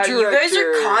such a good Wow, director. you guys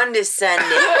are condescending.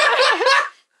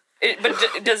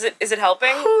 Is it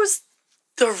helping? Who's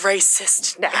the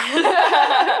racist now?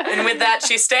 And with that,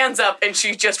 she stands up and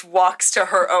she just walks to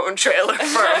her own trailer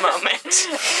for a moment.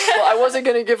 Well, I wasn't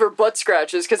gonna give her butt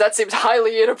scratches because that seems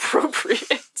highly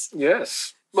inappropriate.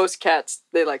 Yes. Most cats,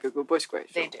 they like a good butt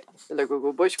scratch. They do. They like a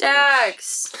good butt scratch.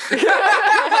 Dax.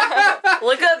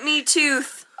 Look up Me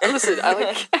Tooth. Listen, I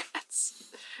like cats.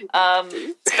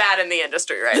 It's bad in the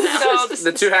industry right now. So,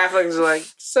 The two halflings are like,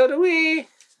 so do we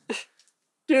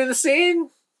do the scene?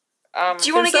 Do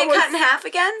you want to get someone cut in half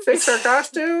again? Fix our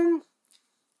costume?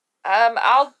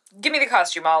 I'll give me the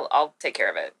costume. I'll take care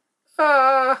of it.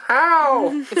 How?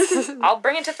 I'll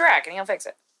bring it to Thrak and he'll fix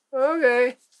it.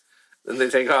 Okay. Then they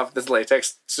take off this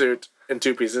latex suit in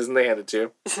two pieces and they hand it to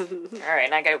you. All right,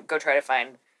 and I gotta go try to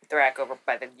find Thrak over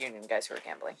by the union guys who are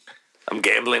gambling. I'm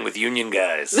gambling with union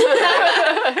guys.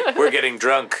 We're getting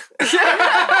drunk.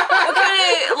 What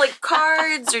kind of, like,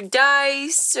 cards or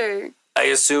dice or... I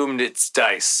assumed it's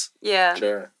dice. Yeah.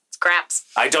 Sure. Scraps.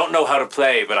 I don't know how to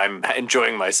play, but I'm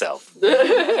enjoying myself.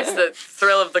 It's the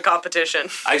thrill of the competition.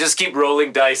 I just keep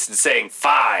rolling dice and saying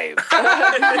 5.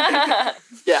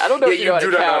 Yeah, I don't know Yeah, if you know you do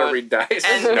not know how to count. read dice.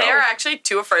 And No. they're actually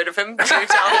too afraid of him to tell him.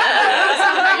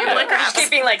 You just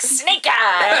keep being like snake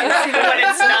eyes, even when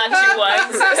it's not 2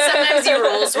 ones. Sometimes he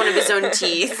rolls one of his own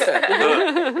teeth.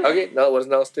 Okay, no, what does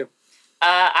Nellis do?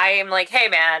 I am like, hey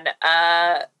man,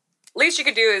 least you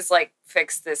could do is like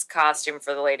fix this costume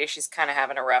for the lady. She's kind of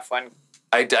having a rough one.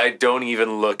 I don't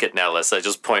even look at Nellis. I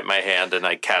just point my hand and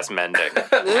I cast mending. All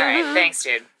right, thanks,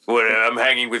 dude. When I'm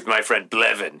hanging with my friend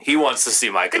Blevin. He wants to see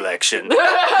my collection.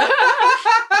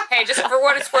 Hey, just for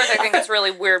what it's worth, I think it's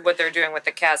really weird what they're doing with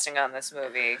the casting on this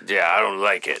movie. Yeah, I don't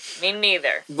like it. Me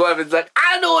neither. Blevin's like,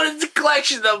 I know what it's a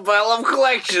collection of, but I love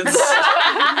collections.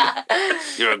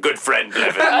 You're a good friend,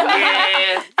 Blevin.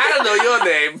 I don't know your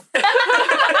name.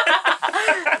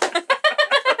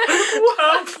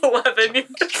 Blevin, you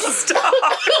just stop.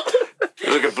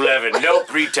 Look at Blevin. No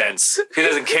pretense. He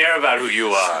doesn't care about who you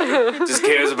are. Just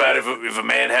cares about if a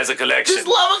man has a collection. Just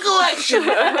love a collection.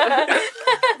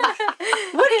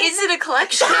 What is it a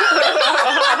collection of?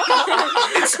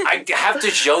 I have to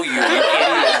show you, you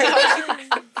idiot.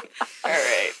 All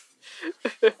right.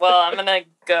 Well, I'm gonna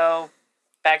go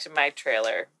back to my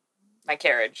trailer, my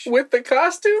carriage. With the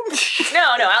costume?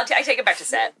 No, I take it back to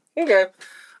set. Okay.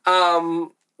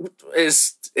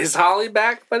 Is Holly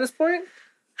back by this point?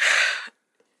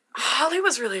 Holly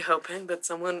was really hoping that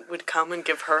someone would come and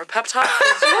give her a pep talk.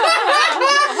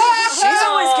 She's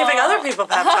always giving other people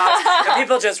pep talks, and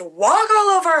people just walk all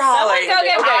over Holly. Someone go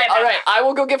give Okay, Holly a all pep right. I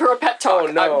will go give her a pet talk.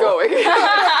 Oh, no. I'm going.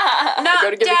 I'm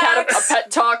going to give the cat a pet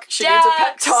talk. She needs a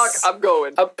pet Dax. talk. I'm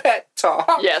going. A pet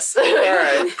talk? Yes. All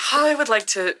right. Holly would like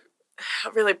to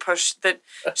really push that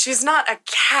she's not a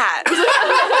cat.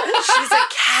 She's a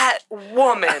cat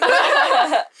woman.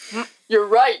 You're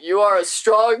right. You are a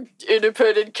strong,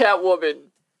 independent cat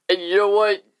woman. And you know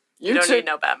what? You don't need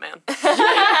no Batman.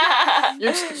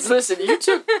 Listen, you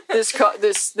took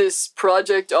this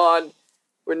project on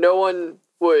where no one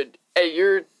would. Hey,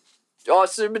 you're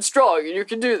awesome and strong, and you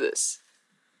can do this.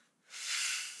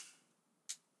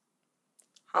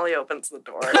 Holly opens the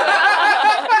door.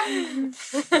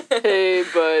 Hey,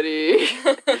 buddy.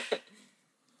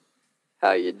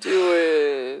 How you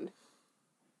doing?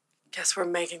 Guess we're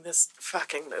making this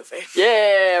fucking movie.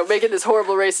 Yeah, we're making this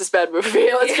horrible racist bad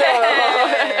movie. Let's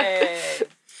go.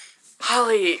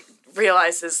 Holly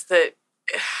realizes that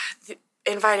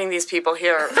inviting these people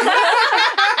here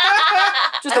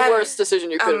Just the worst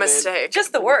decision you could a have made. mistake.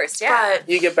 Just the worst, yeah. But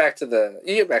You get back to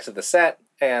the set,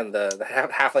 and the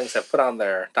halflings have put on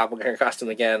their doppelganger costume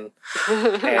again.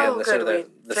 And oh, good,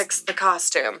 we fixed the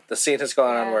costume. the scene has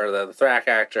gone on where the Thrak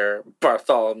actor,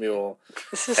 Bartholomew,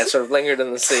 has sort of lingered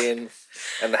in the scene,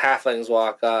 and the halflings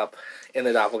walk up in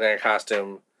the doppelganger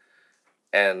costume,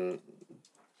 and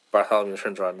Bartholomew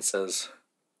turns around and says,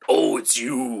 "Oh, it's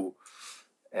you."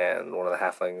 And one of the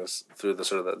halflings, through the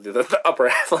sort of the upper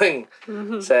halfling,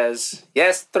 says,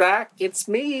 "Yes, Thrak, it's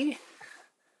me.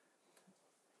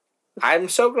 I'm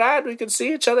so glad we could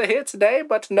see each other here today,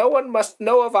 but no one must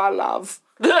know of our love."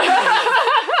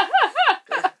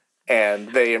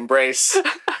 And they embrace,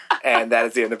 and that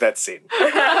is the end of that scene.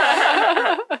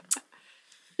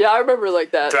 Yeah, I remember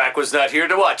like that. Drac was not here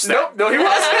to watch that. Nope, no, he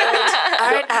wasn't. All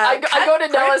right, I go to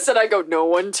Nellis and I go, no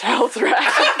one tell Thrak.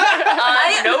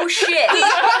 No shit.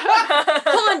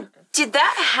 Hold on. Did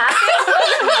that happen?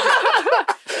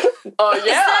 Oh, yeah. Is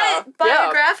that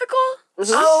biographical?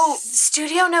 Oh,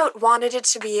 Studio Note wanted it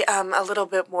to be a little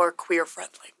bit more queer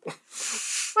friendly.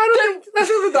 I don't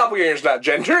think the doppelganger's not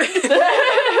gendered.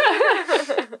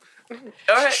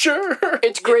 Sure.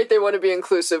 It's great they want to be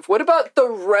inclusive. What about the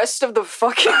rest of the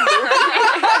fucking movie?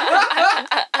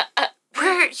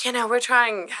 We're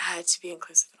trying to be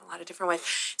inclusive in a lot of different ways.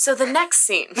 So the next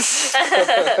scene.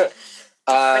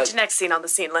 Went to next scene on the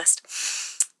scene list.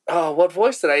 Oh, what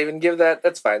voice did I even give that?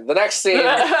 That's fine. The next scene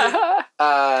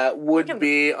would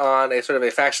be on a sort of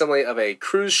a facsimile of a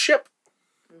cruise ship.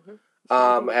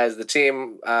 As the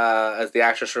team, as the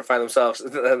actors sort of find themselves,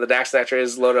 the Dax actor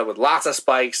is loaded up with lots of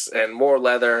spikes and more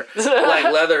leather, like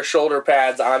leather shoulder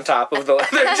pads on top of the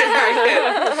leather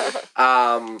jacket.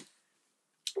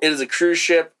 It is a cruise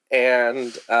ship,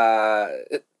 and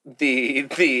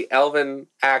the elven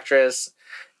actress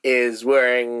is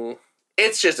wearing.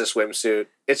 It's just a swimsuit.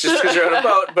 It's just because you're on a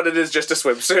boat, but it is just a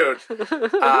swimsuit.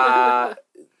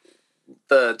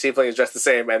 The tiefling is dressed the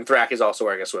same, and Thrak is also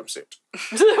wearing a swimsuit.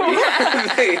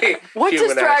 What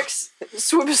does Thrak's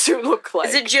swimsuit look like?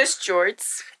 Is it just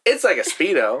jorts? It's like a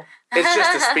Speedo. It's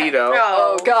just a Speedo.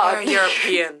 Oh, God. You're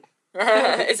European.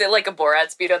 Is it like a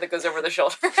Borat Speedo that goes over the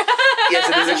shoulder? Yes,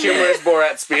 it is a humorous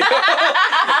Borat Speedo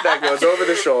that goes over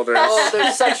the shoulders. Oh,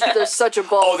 there's such a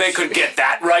ball. Oh, they could get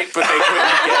that right, but they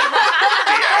couldn't get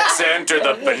the accent or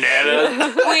the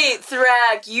banana. Wait,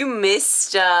 Thrak, you missed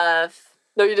stuff.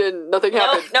 No, you didn't. Nothing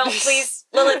happened. No, please,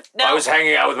 Lilith, no. I was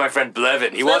hanging out with my friend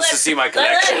Blevin. He wants to see my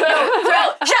collection. Lilith,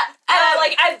 no, shut.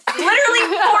 And I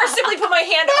literally forcibly put my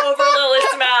hand over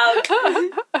Lilith's mouth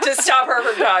to stop her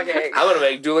from talking. I'm gonna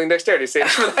make dueling dexterity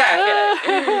saves for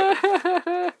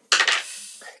that.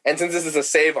 And since this is a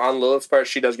save on Lilith's part,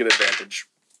 she does get advantage.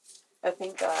 Oh,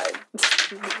 thank God.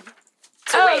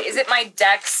 So wait, is it my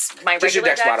dex, my Just your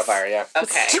regular dex modifier, yeah.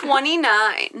 Okay.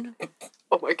 29.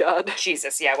 Oh my god.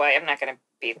 Jesus, yeah, well, I'm not going to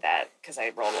beat that because I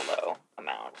rolled a low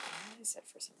amount. What is it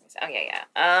for some reason? Oh, yeah.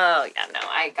 Oh, yeah, no,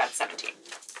 I got 17.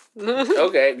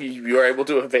 Okay, you are able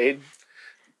to evade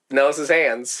Nellis's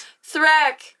hands.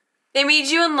 Thrak, they made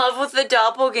you in love with the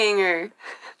doppelganger.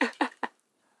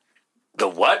 The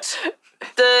what?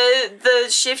 The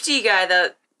shifty guy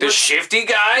that... The shifty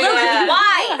guy? Yeah.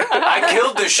 Why? I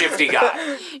killed the shifty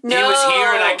guy. No. He was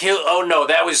here and I killed... Oh, no,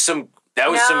 that was some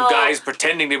No. guys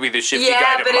pretending to be the shifty guy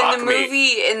Yeah, to but mock in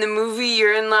me. the movie,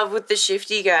 you're in love with the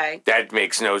shifty guy. That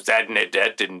makes no... That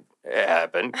didn't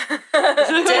happen. Why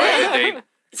did they...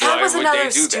 That why was would another they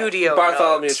do that? studio.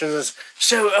 Bartholomew note. says,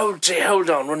 "So, hold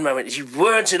on one moment. You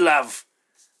weren't in love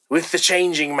with the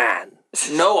changing man.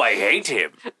 No, I hate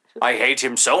him. I hate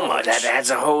him so much. That adds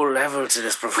a whole level to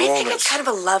this We performance. think it's kind of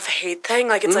a love-hate thing.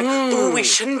 Like, it's like, ooh, we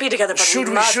shouldn't be together, but Should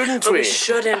we we, must. shouldn't but we? we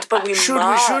shouldn't, but we Should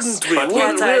must. we, shouldn't we? But Will, we-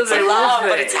 Yeah, will it's they, love,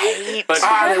 won't but they? it's hate. But,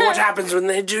 Are they? What happens when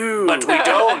they do? but we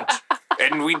don't.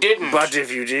 And we didn't. But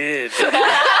if you did.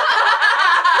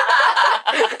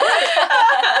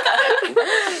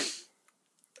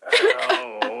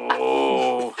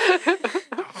 Oh.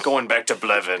 Going back to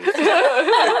Blevin.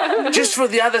 Just for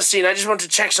the other scene, I just want to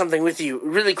check something with you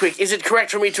really quick. Is it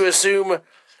correct for me to assume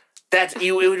that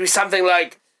it would be something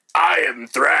like, I am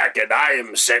Thrak and I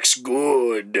am sex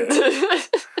good?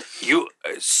 You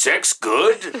sex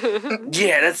good?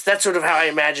 Yeah, that's sort of how I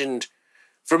imagined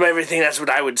from everything. That's what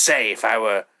I would say if I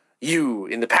were you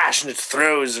in the passionate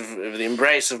throes of the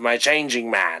embrace of my changing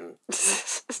man.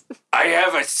 I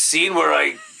have a scene where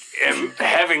I am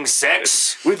having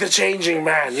sex. With the changing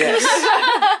man, yes.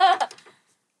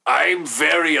 I'm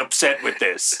very upset with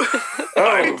this.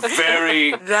 I'm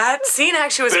very... That scene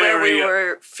actually was where we Very-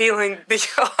 were feeling the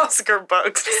Oscar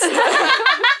bugs.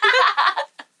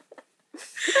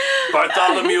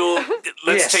 Bartholomew,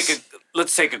 let's Yes.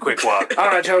 take a quick walk. All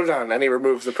right, hold on. And he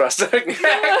removes the prosthetic neck.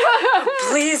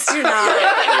 Please do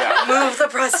not move the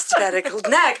prosthetic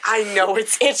neck. I know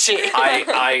it's itchy.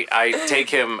 I take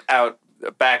him out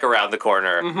back around the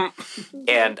corner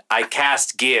and I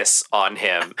cast Geas on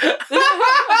him.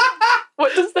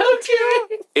 What does that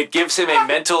do? It gives him a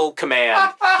mental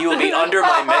command. He will be under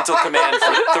my mental command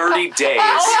for 30 days.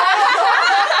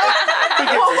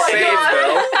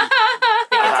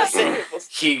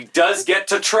 He does get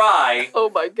to try. Oh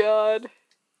my god.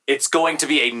 It's going to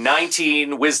be a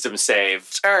 19 wisdom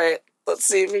save. All right, let's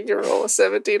see if he can roll a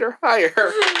 17 or higher.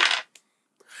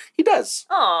 He does.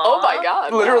 Oh my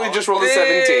god. Literally wow. just rolled a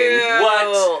 17.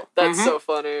 What? That's so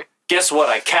funny. Guess what?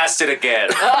 I cast it again.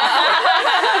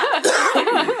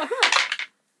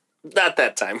 Not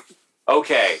that time.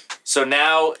 Okay, so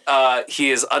now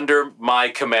he is under my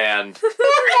command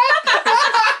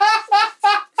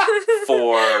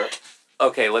for...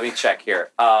 Okay, let me check here.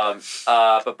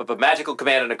 Magical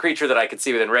command on a creature that I can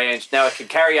see within range. Now it can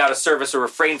carry out a service or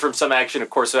refrain from some action or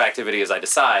course of activity as I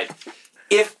decide.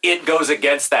 If it goes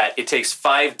against that, it takes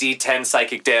 5d10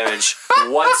 psychic damage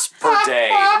once per day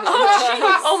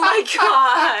Oh my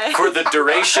God. for the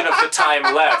duration of the time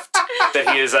left that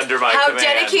he is under my How command.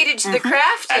 dedicated to the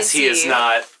craft As he is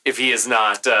not, if he is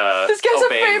not This guy's a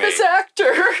obeying famous me.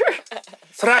 actor.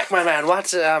 Thrak, my man, what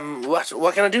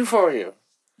can I do for you?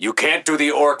 You can't do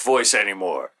the orc voice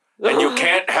anymore. And you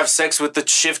can't have sex with the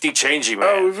shifty changey man.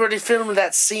 Oh, we've already filmed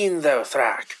that scene, though,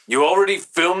 Thrak. You already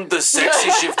filmed the sexy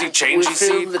shifty We changey filmed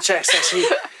scene? the sexy,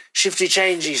 shifty,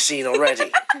 changey scene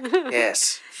already.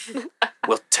 Yes.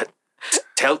 Well,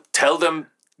 tell them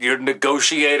you're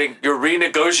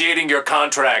renegotiating your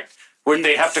contract where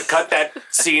they have to cut that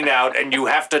scene out and you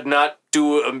have to not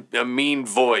do a mean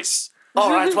voice.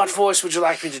 All right, what voice would you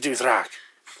like me to do, Thrak?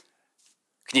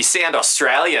 Can you sound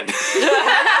Australian?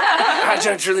 I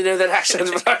don't really know that accent,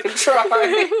 but I can try.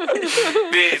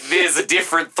 There's a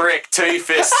different Thrak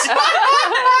Two-Fist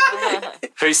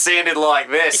who sounded like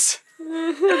this.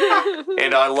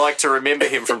 And I like to remember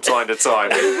him from time to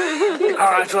time. All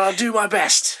right, well, I'll do my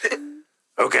best.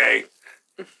 Okay.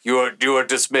 You are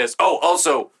dismissed. Oh,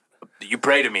 also, You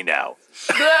pray to me now.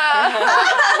 This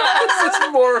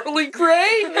is morally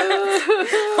great.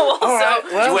 All right,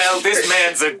 Well, this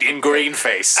man's in green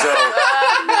face, so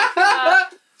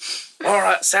all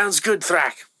right, sounds good,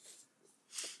 Thrak.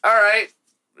 All right,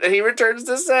 and he returns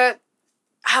to set.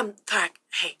 Thrak,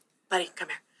 hey, buddy, come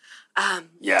here.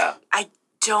 yeah. I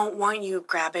don't want you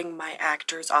grabbing my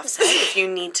actors off set. If you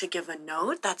need to give a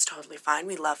note, that's totally fine.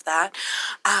 We love that.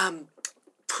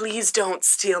 Please don't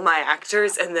steal my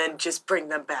actors and then just bring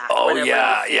them back. Oh whenever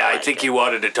yeah, you feel yeah. I like think it. he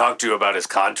wanted to talk to you about his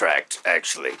contract.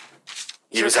 Actually,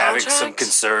 he Your was having some contract?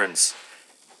 concerns.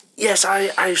 Yes,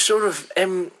 I sort of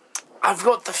am. I've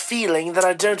got the feeling that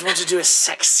I don't want to do a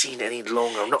sex scene any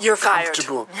longer. I'm not You're fired.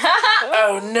 comfortable.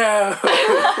 Oh no!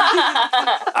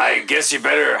 I guess you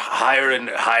better hire an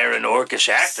orcish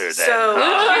actor then. So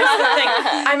huh? here's the thing.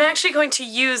 I'm actually going to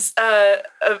use a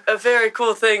very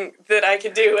cool thing that I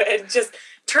can do and just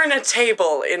turn a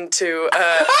table into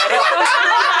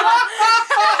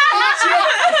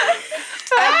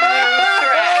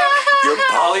You're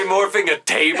polymorphing a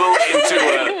table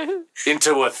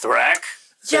into a Thrak.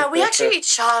 Yeah, we actually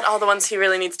shot all the ones he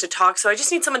really needs to talk, so I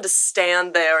just need someone to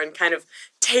stand there and kind of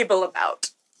table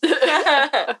about.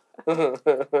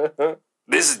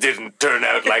 This didn't turn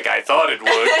out like I thought it would.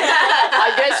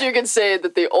 I guess you can say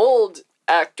that the old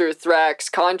actor Thrak's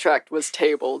contract was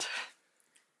tabled.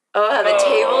 Oh, the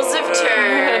tables have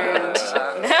turned.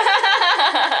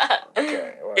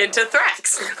 Into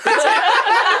Thrax.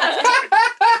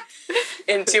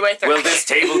 Into a Thrax. Well, this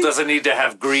table doesn't need to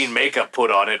have green makeup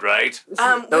put on it, right?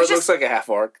 No, we it just, looks like a half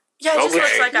orc. yeah, it just okay.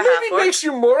 looks like a Maybe half it orc. makes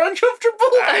you more uncomfortable.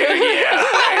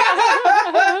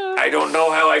 I don't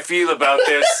know how I feel about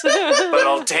this, but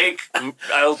I'll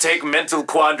take mental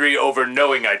quandary over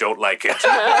knowing I don't like it.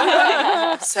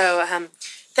 So,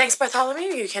 thanks,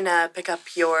 Bartholomew. You can pick up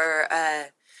your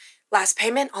last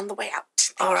payment on the way out.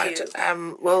 Thank All right. you.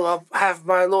 Well, I'll have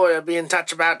my lawyer be in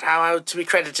touch about how I to be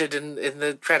credited in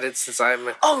the credits, since I'm.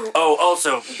 Oh, Oh,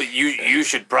 also, you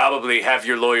should probably have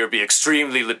your lawyer be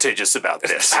extremely litigious about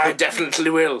this. I definitely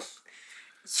will.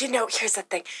 you know, here's the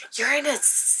thing. You're in a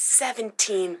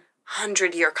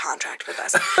 1,700-year contract with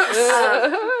us.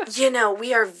 You know,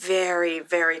 we are very,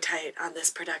 very tight on this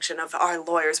production of our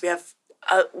lawyers. We have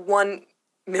 1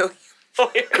 million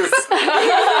lawyers.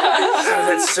 Oh,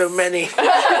 that's so many.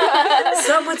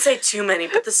 Some would say too many,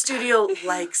 but the studio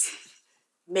likes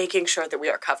making sure that we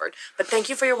are covered. But thank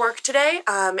you for your work today,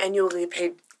 and you will be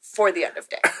paid for the end of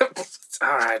day.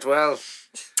 All right. Well,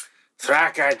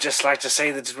 Thrak, I'd just like to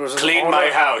say that it was an Clean honor. my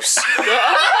house.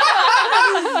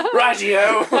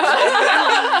 Rightio.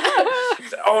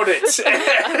 On it.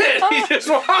 And he just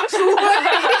walks away.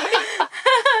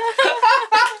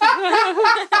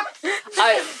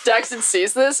 Daxton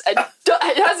sees this and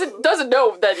doesn't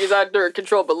know that he's under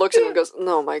control, but looks at him and goes,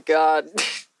 "Oh my god,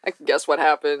 I can guess what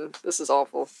happened. This is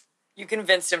awful." You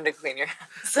convinced him to clean your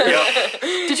house. Yep.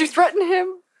 Did you threaten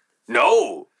him?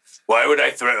 No. Why would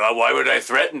I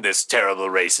threaten this terrible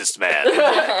racist man?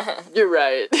 You're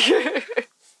right.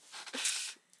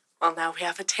 Well, now we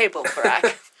have a table,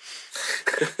 Barack.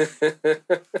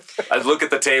 I'd look at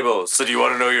the table. So do you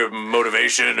want to know your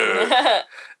motivation, or do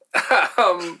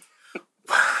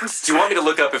you want me to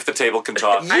look up if the table can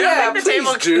talk? Yeah, think the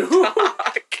table please do.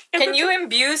 Can you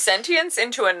imbue sentience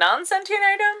into a non-sentient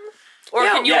item? Or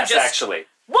can you Yes, just... actually.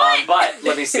 What? But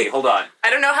let me see. Hold on. I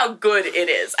don't know how good it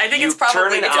is. I think You it's probably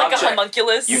turn an it's like Like a object.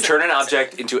 homunculus? You turn an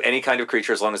object into any kind of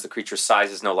creature as long as the creature's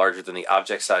size is no larger than the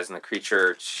object size and the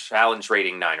creature challenge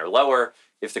rating 9 or lower.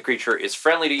 If the creature is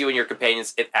friendly to you and your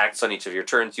companions, it acts on each of your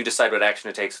turns. You decide what action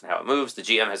it takes and how it moves. The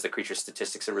GM has the creature's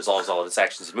statistics and resolves all of its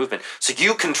actions and movement. So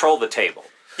you control the table.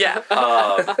 yeah.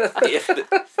 If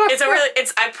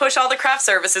I push all the craft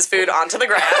services food onto the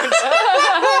ground, and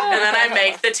then I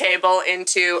make the table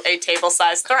into a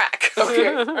table-sized Thrak. I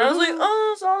was like, oh,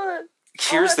 it's all that.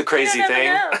 here's the crazy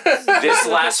thing. This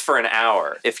lasts for an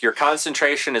hour. If your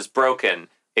concentration is broken,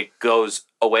 it goes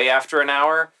away after an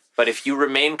hour. But if you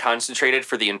remain concentrated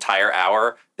for the entire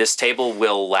hour, this table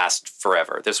will last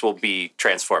forever. This will be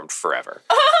transformed forever.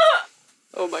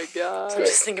 Oh my god.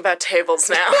 Just think about tables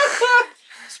now.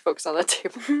 Just focus on that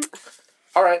table.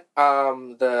 All right.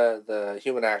 The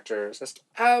human actor says,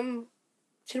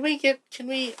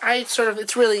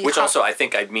 it's really Which hot. also I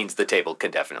think means the table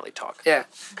can definitely talk. Yeah.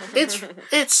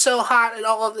 It's so hot in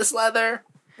all of this leather.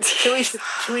 Can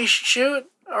we shoot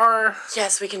or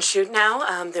Yes, we can shoot now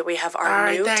that we have our All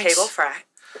right, new thanks. table Thrak.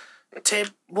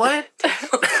 what?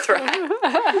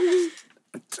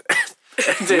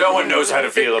 No one knows how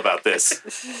to feel about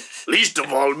this. Least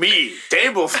of all me.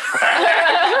 Table.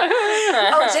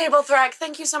 Oh, Table Thrak,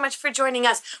 thank you so much for joining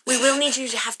us. We will need you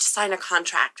to have to sign a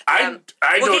contract. I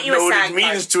we'll don't get you a know what SAG it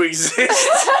means to exist.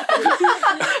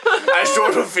 I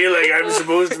sort of feel like I'm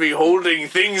supposed to be holding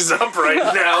things up right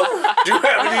now. Do you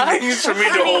have any things for me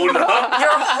to hold up? You're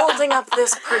holding up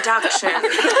this production.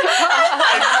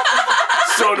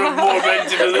 Sort of more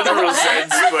meant in a literal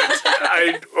sense, but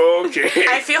okay.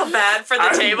 I feel bad for the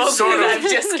I'm table sort that of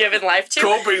I've just given life to.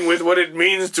 Coping with what it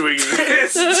means to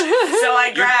exist. So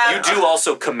I grab. You do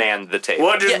also command the table.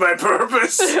 What is my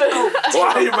purpose?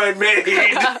 Why am I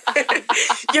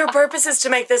made? Your purpose is to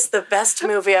make this the best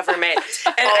movie ever made.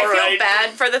 And I feel right.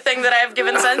 bad for the thing that I have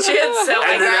given sentience, so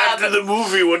I And then grab. after the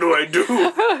movie, what do I do?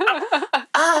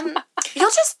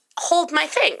 You'll just hold my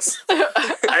things.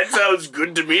 That sounds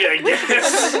good to me, I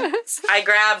guess. I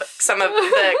grab some of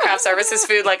the craft services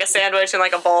food, like a sandwich and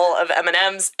like a bowl of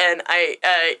M&Ms, and I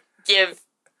give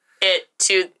it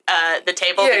to the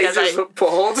table Yeah, he because just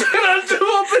holds it onto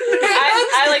open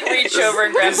I like reach over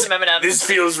and grab some M&Ms. This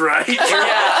feels right.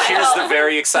 Here's the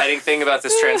very exciting thing about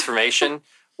this transformation.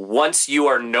 Once you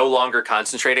are no longer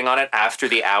concentrating on it after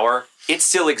the hour, it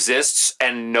still exists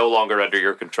and no longer under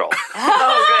your control.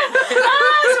 Oh, good.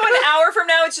 So an hour from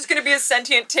now, it's just going to be a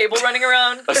sentient table running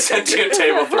around. A sentient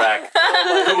table thrack,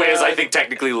 who is, I think,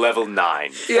 technically level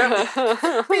 9. Yep.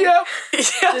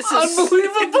 This is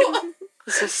Unbelievable.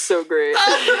 This is so great.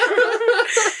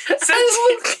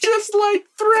 It looks just like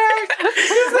Thrak.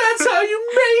 That's how you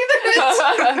made it.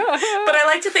 But I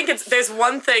like to think there's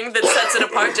one thing that sets it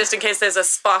apart just in case there's a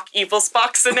Spock, evil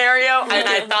Spock scenario, and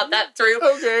I thought that through,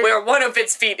 Okay. where one of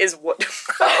its feet is wood. It just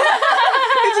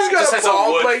got Just a has a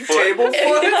ball wood like foot. table foot.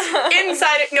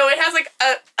 Inside it, no, it has like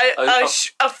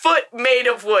a foot made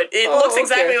of wood. It Oh, looks okay.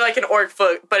 exactly like an orc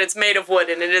foot, but it's made of wood,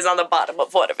 and it is on the bottom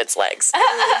of one of its legs.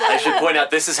 I should point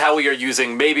out, this is how we are using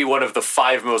maybe one of the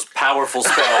 5 most powerful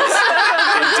spells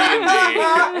in D&D.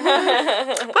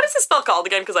 What is this spell called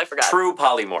again? Because I forgot. True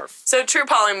polymorph. So True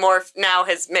Polymorph now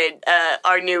has made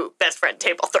our new best friend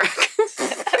Table Thrak.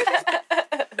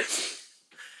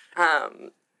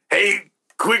 Hey,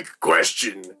 quick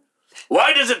question.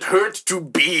 Why does it hurt to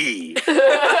be?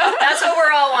 That's what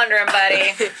we're all wondering,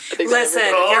 buddy.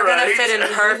 Listen, All you're gonna right. fit in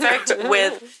perfect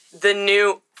with the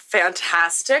new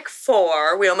Fantastic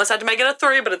Four. We almost had to make it a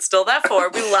 3, but it's still that 4.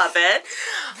 We love it.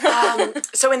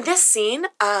 So in this scene,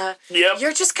 Yep.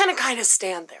 you're just gonna kind of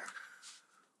stand there.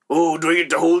 Oh, do I get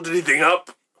to hold anything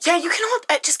up? Yeah, you can hold.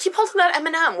 Just keep holding that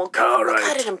M&M. We'll All cut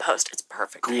right. it in post. It's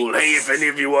perfect. Cool. Hey, if any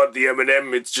of you want the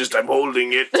M&M, it's just I'm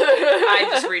holding it. I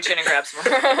just reach in and grab some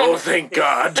more. Oh, thank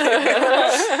God.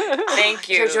 Thank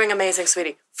you. You're doing amazing,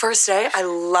 sweetie. First day, I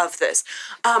love this.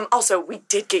 Also, we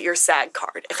did get your SAG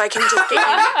card. If I can just get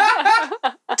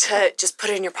you to just put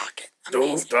it in your pocket.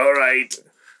 Amazing. All right.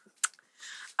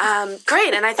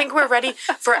 Great, and I think we're ready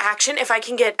for action. If I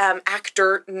can get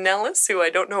actor Nellis, who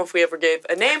I don't know if we ever gave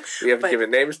a name. We haven't but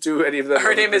given names to any of them.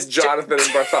 Her name is Jonathan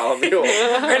and Bartholomew.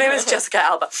 Her name is Jessica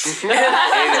Alba. It is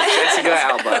Jessica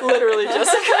Alba. Literally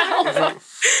Jessica.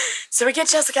 So we get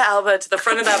Jessica Alba to the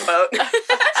front of that boat,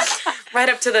 right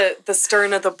up to the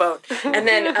stern of the boat, and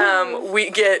then we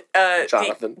get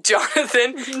Jonathan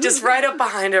just right up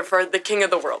behind her for the King of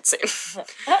the World scene.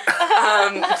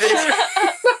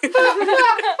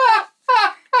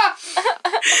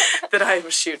 That I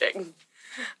was shooting.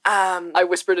 I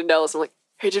whispered to Nellis, I'm like,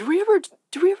 hey, did we ever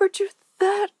do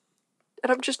that?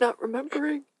 And I'm just not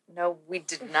remembering. No, we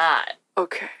did not.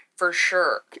 Okay. For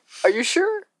sure. Are you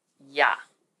sure? Yeah.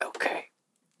 Okay.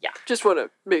 Yeah. Just want to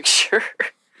make sure.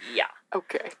 Yeah.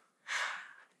 Okay.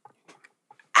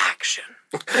 Action.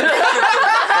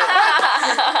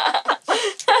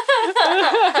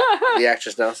 The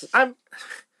actress now says,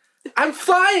 I'm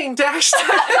flying, Dash.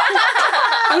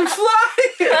 I'm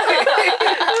flying.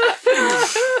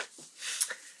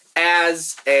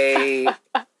 As a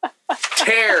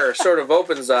tear sort of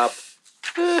opens up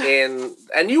and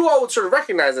you all would sort of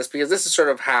recognize this because this is sort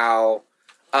of how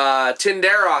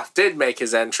Tindaroth did make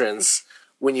his entrance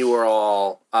when you were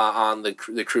all on the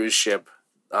cruise ship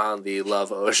on the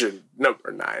Love Ocean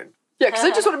number 9. Yeah, because I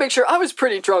just want to make sure I was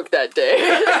pretty drunk that day.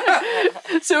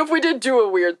 So if we did do a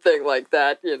weird thing like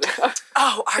that, you know.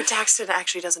 Oh, Art Daxton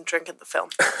actually doesn't drink in the film.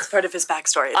 It's part of his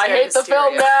backstory. It's I very hate the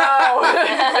film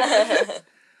mysterious.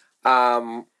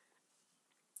 now.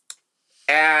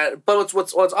 But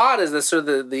what's odd is this sort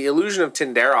of the illusion of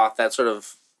Tindaroth that sort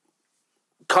of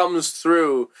comes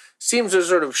through seems to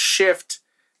sort of shift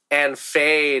and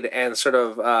fade and sort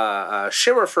of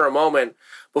shimmer for a moment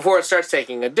before it starts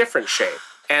taking a different shape.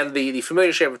 And the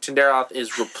familiar shape of Tindaroth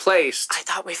is replaced. I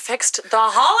thought we fixed the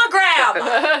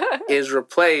hologram. Is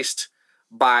replaced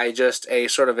by just a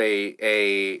sort of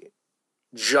a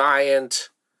giant,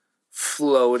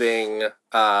 floating,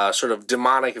 sort of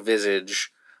demonic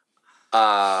visage,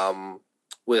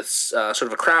 with sort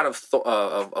of a crown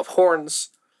of horns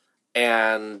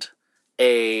and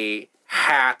a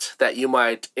hat that you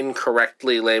might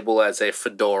incorrectly label as a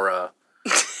fedora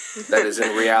that is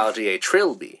in reality a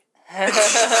trilby.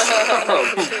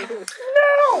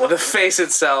 The face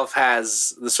itself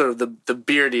has the sort of the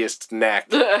beardiest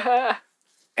neck,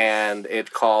 and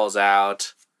it calls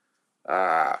out,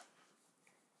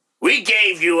 "We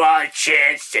gave you our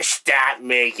chance to stop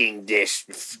making this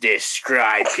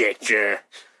scry picture.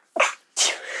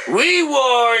 We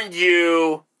warned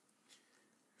you.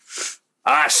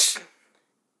 Us,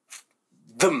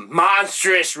 the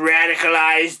monstrous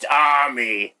radicalized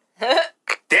army.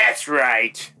 That's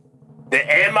right. The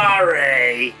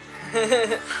MRA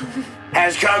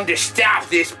has come to stop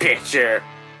this picture."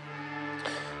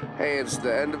 Hey, it's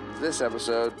the end of this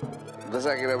episode, the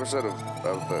second episode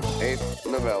of the 8th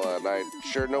novella, and I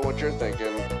sure know what you're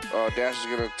thinking. Oh, Dash is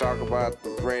going to talk about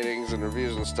ratings and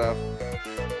reviews and stuff.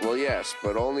 Well, yes,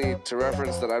 but only to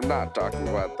reference that I'm not talking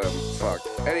about them. Fuck.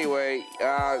 Anyway,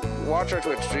 watch our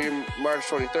Twitch stream March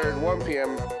 23rd, 1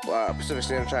 p.m. Pacific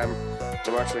Standard Time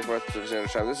to March 24th Pacific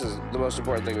Standard Time. This is the most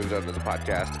important thing we've done as a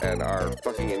podcast, and our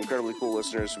fucking incredibly cool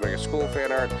listeners who make us cool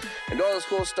fan art and all this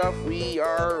cool stuff.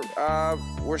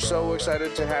 We're so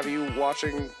excited to have you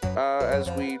watching as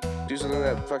we do something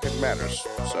that fucking matters.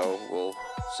 So we'll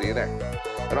see you there.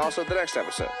 And also the next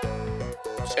episode.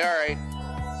 Alright.